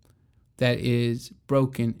relationship that is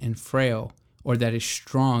broken and frail, or that is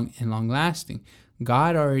strong and long lasting.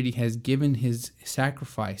 God already has given his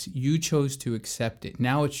sacrifice. You chose to accept it.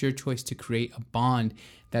 Now it's your choice to create a bond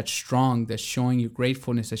that's strong, that's showing you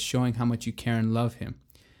gratefulness, that's showing how much you care and love him.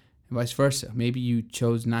 And vice versa. Maybe you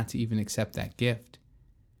chose not to even accept that gift.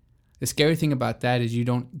 The scary thing about that is you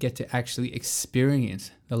don't get to actually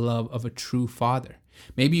experience the love of a true father.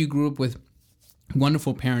 Maybe you grew up with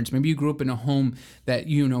wonderful parents. Maybe you grew up in a home that,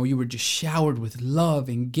 you were just showered with love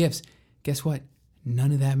and gifts. Guess what?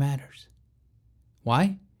 None of that matters.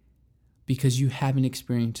 Why? Because you haven't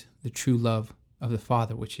experienced the true love of the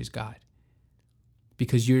Father, which is God.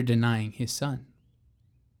 Because you're denying his son.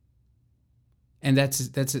 And that's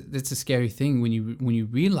a scary thing when you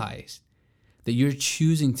realize that you're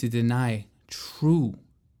choosing to deny true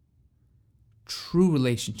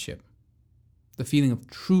relationship, the feeling of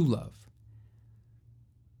true love.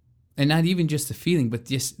 And not even just the feeling, but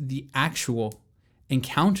just the actual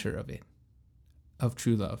encounter of it, of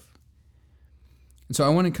true love. And so I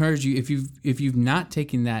want to encourage you, if you've not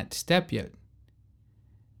taken that step yet,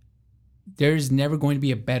 there's never going to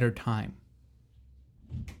be a better time.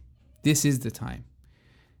 This is the time.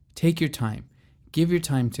 Take your time. Give your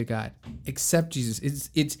time to God. Accept Jesus.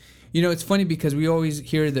 It's funny because we always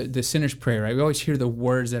hear the sinner's prayer, right? We always hear the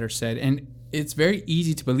words that are said, and it's very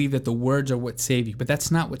easy to believe that the words are what save you, but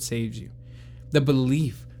that's not what saves you. The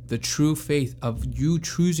belief, the true faith of you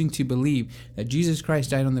choosing to believe that Jesus Christ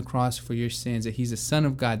died on the cross for your sins, that he's the Son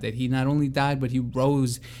of God, that he not only died, but he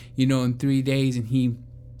rose, in 3 days, and he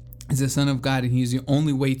is the Son of God, and he's the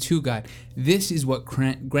only way to God. This is what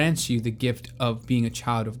grants you the gift of being a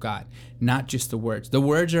child of God, not just the words. The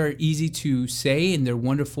words are easy to say, and they're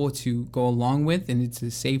wonderful to go along with, and it's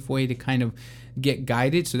a safe way to kind of get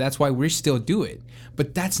guided. So that's why we still do it.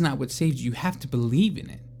 But that's not what saves you. You have to believe in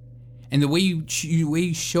it. And the way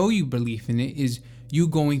you show you belief in it is you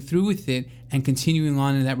going through with it and continuing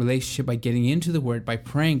on in that relationship by getting into the Word, by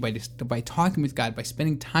praying, by talking with God, by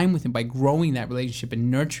spending time with Him, by growing that relationship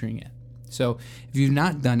and nurturing it. So if you've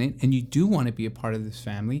not done it and you do want to be a part of this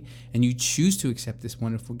family and you choose to accept this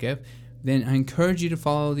wonderful gift, then I encourage you to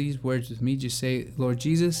follow these words with me. Just say, Lord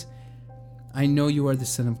Jesus, I know you are the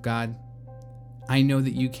Son of God. I know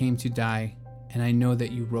that you came to die, and I know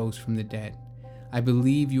that you rose from the dead. I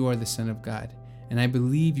believe you are the Son of God, and I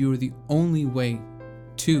believe you are the only way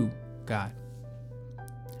to God.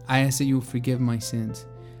 I ask that you will forgive my sins.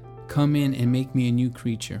 Come in and make me a new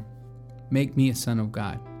creature. Make me a son of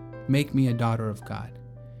God. Make me a daughter of God.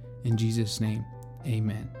 In Jesus' name,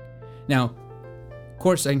 amen. Now, of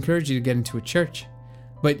course, I encourage you to get into a church.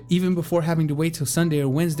 But even before having to wait till Sunday or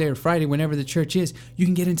Wednesday or Friday, whenever the church is, you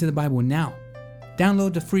can get into the Bible now.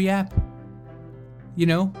 Download the free app.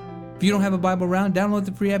 If you don't have a Bible around, download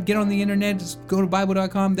the free app. Get on the internet. Just go to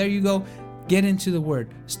Bible.com. There you go. Get into the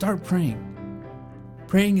Word. Start praying.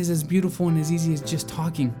 Praying is as beautiful and as easy as just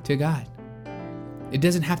talking to God. It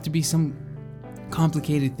doesn't have to be some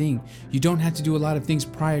complicated thing. You don't have to do a lot of things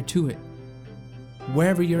prior to it.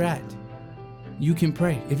 Wherever you're at, you can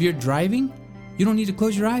pray. If you're driving, you don't need to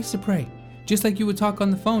close your eyes to pray. Just like you would talk on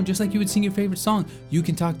the phone, just like you would sing your favorite song, you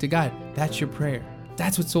can talk to God. That's your prayer.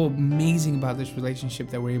 That's what's so amazing about this relationship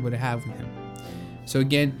that we're able to have with Him. So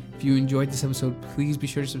again, if you enjoyed this episode, please be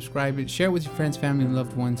sure to subscribe and share it with your friends, family, and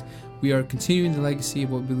loved ones. We are continuing the legacy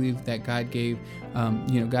of what we believe that God gave.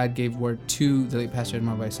 God gave word to the late Pastor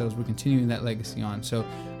Edmond Vaicelos. We're continuing that legacy on. So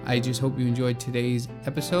I just hope you enjoyed today's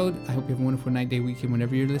episode. I hope you have a wonderful night, day, weekend,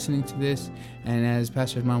 whenever you're listening to this. And as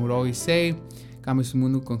Pastor Edmond would always say, cambia su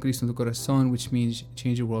mundo con Cristo en tu corazón, which means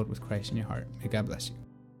change your world with Christ in your heart. May God bless you.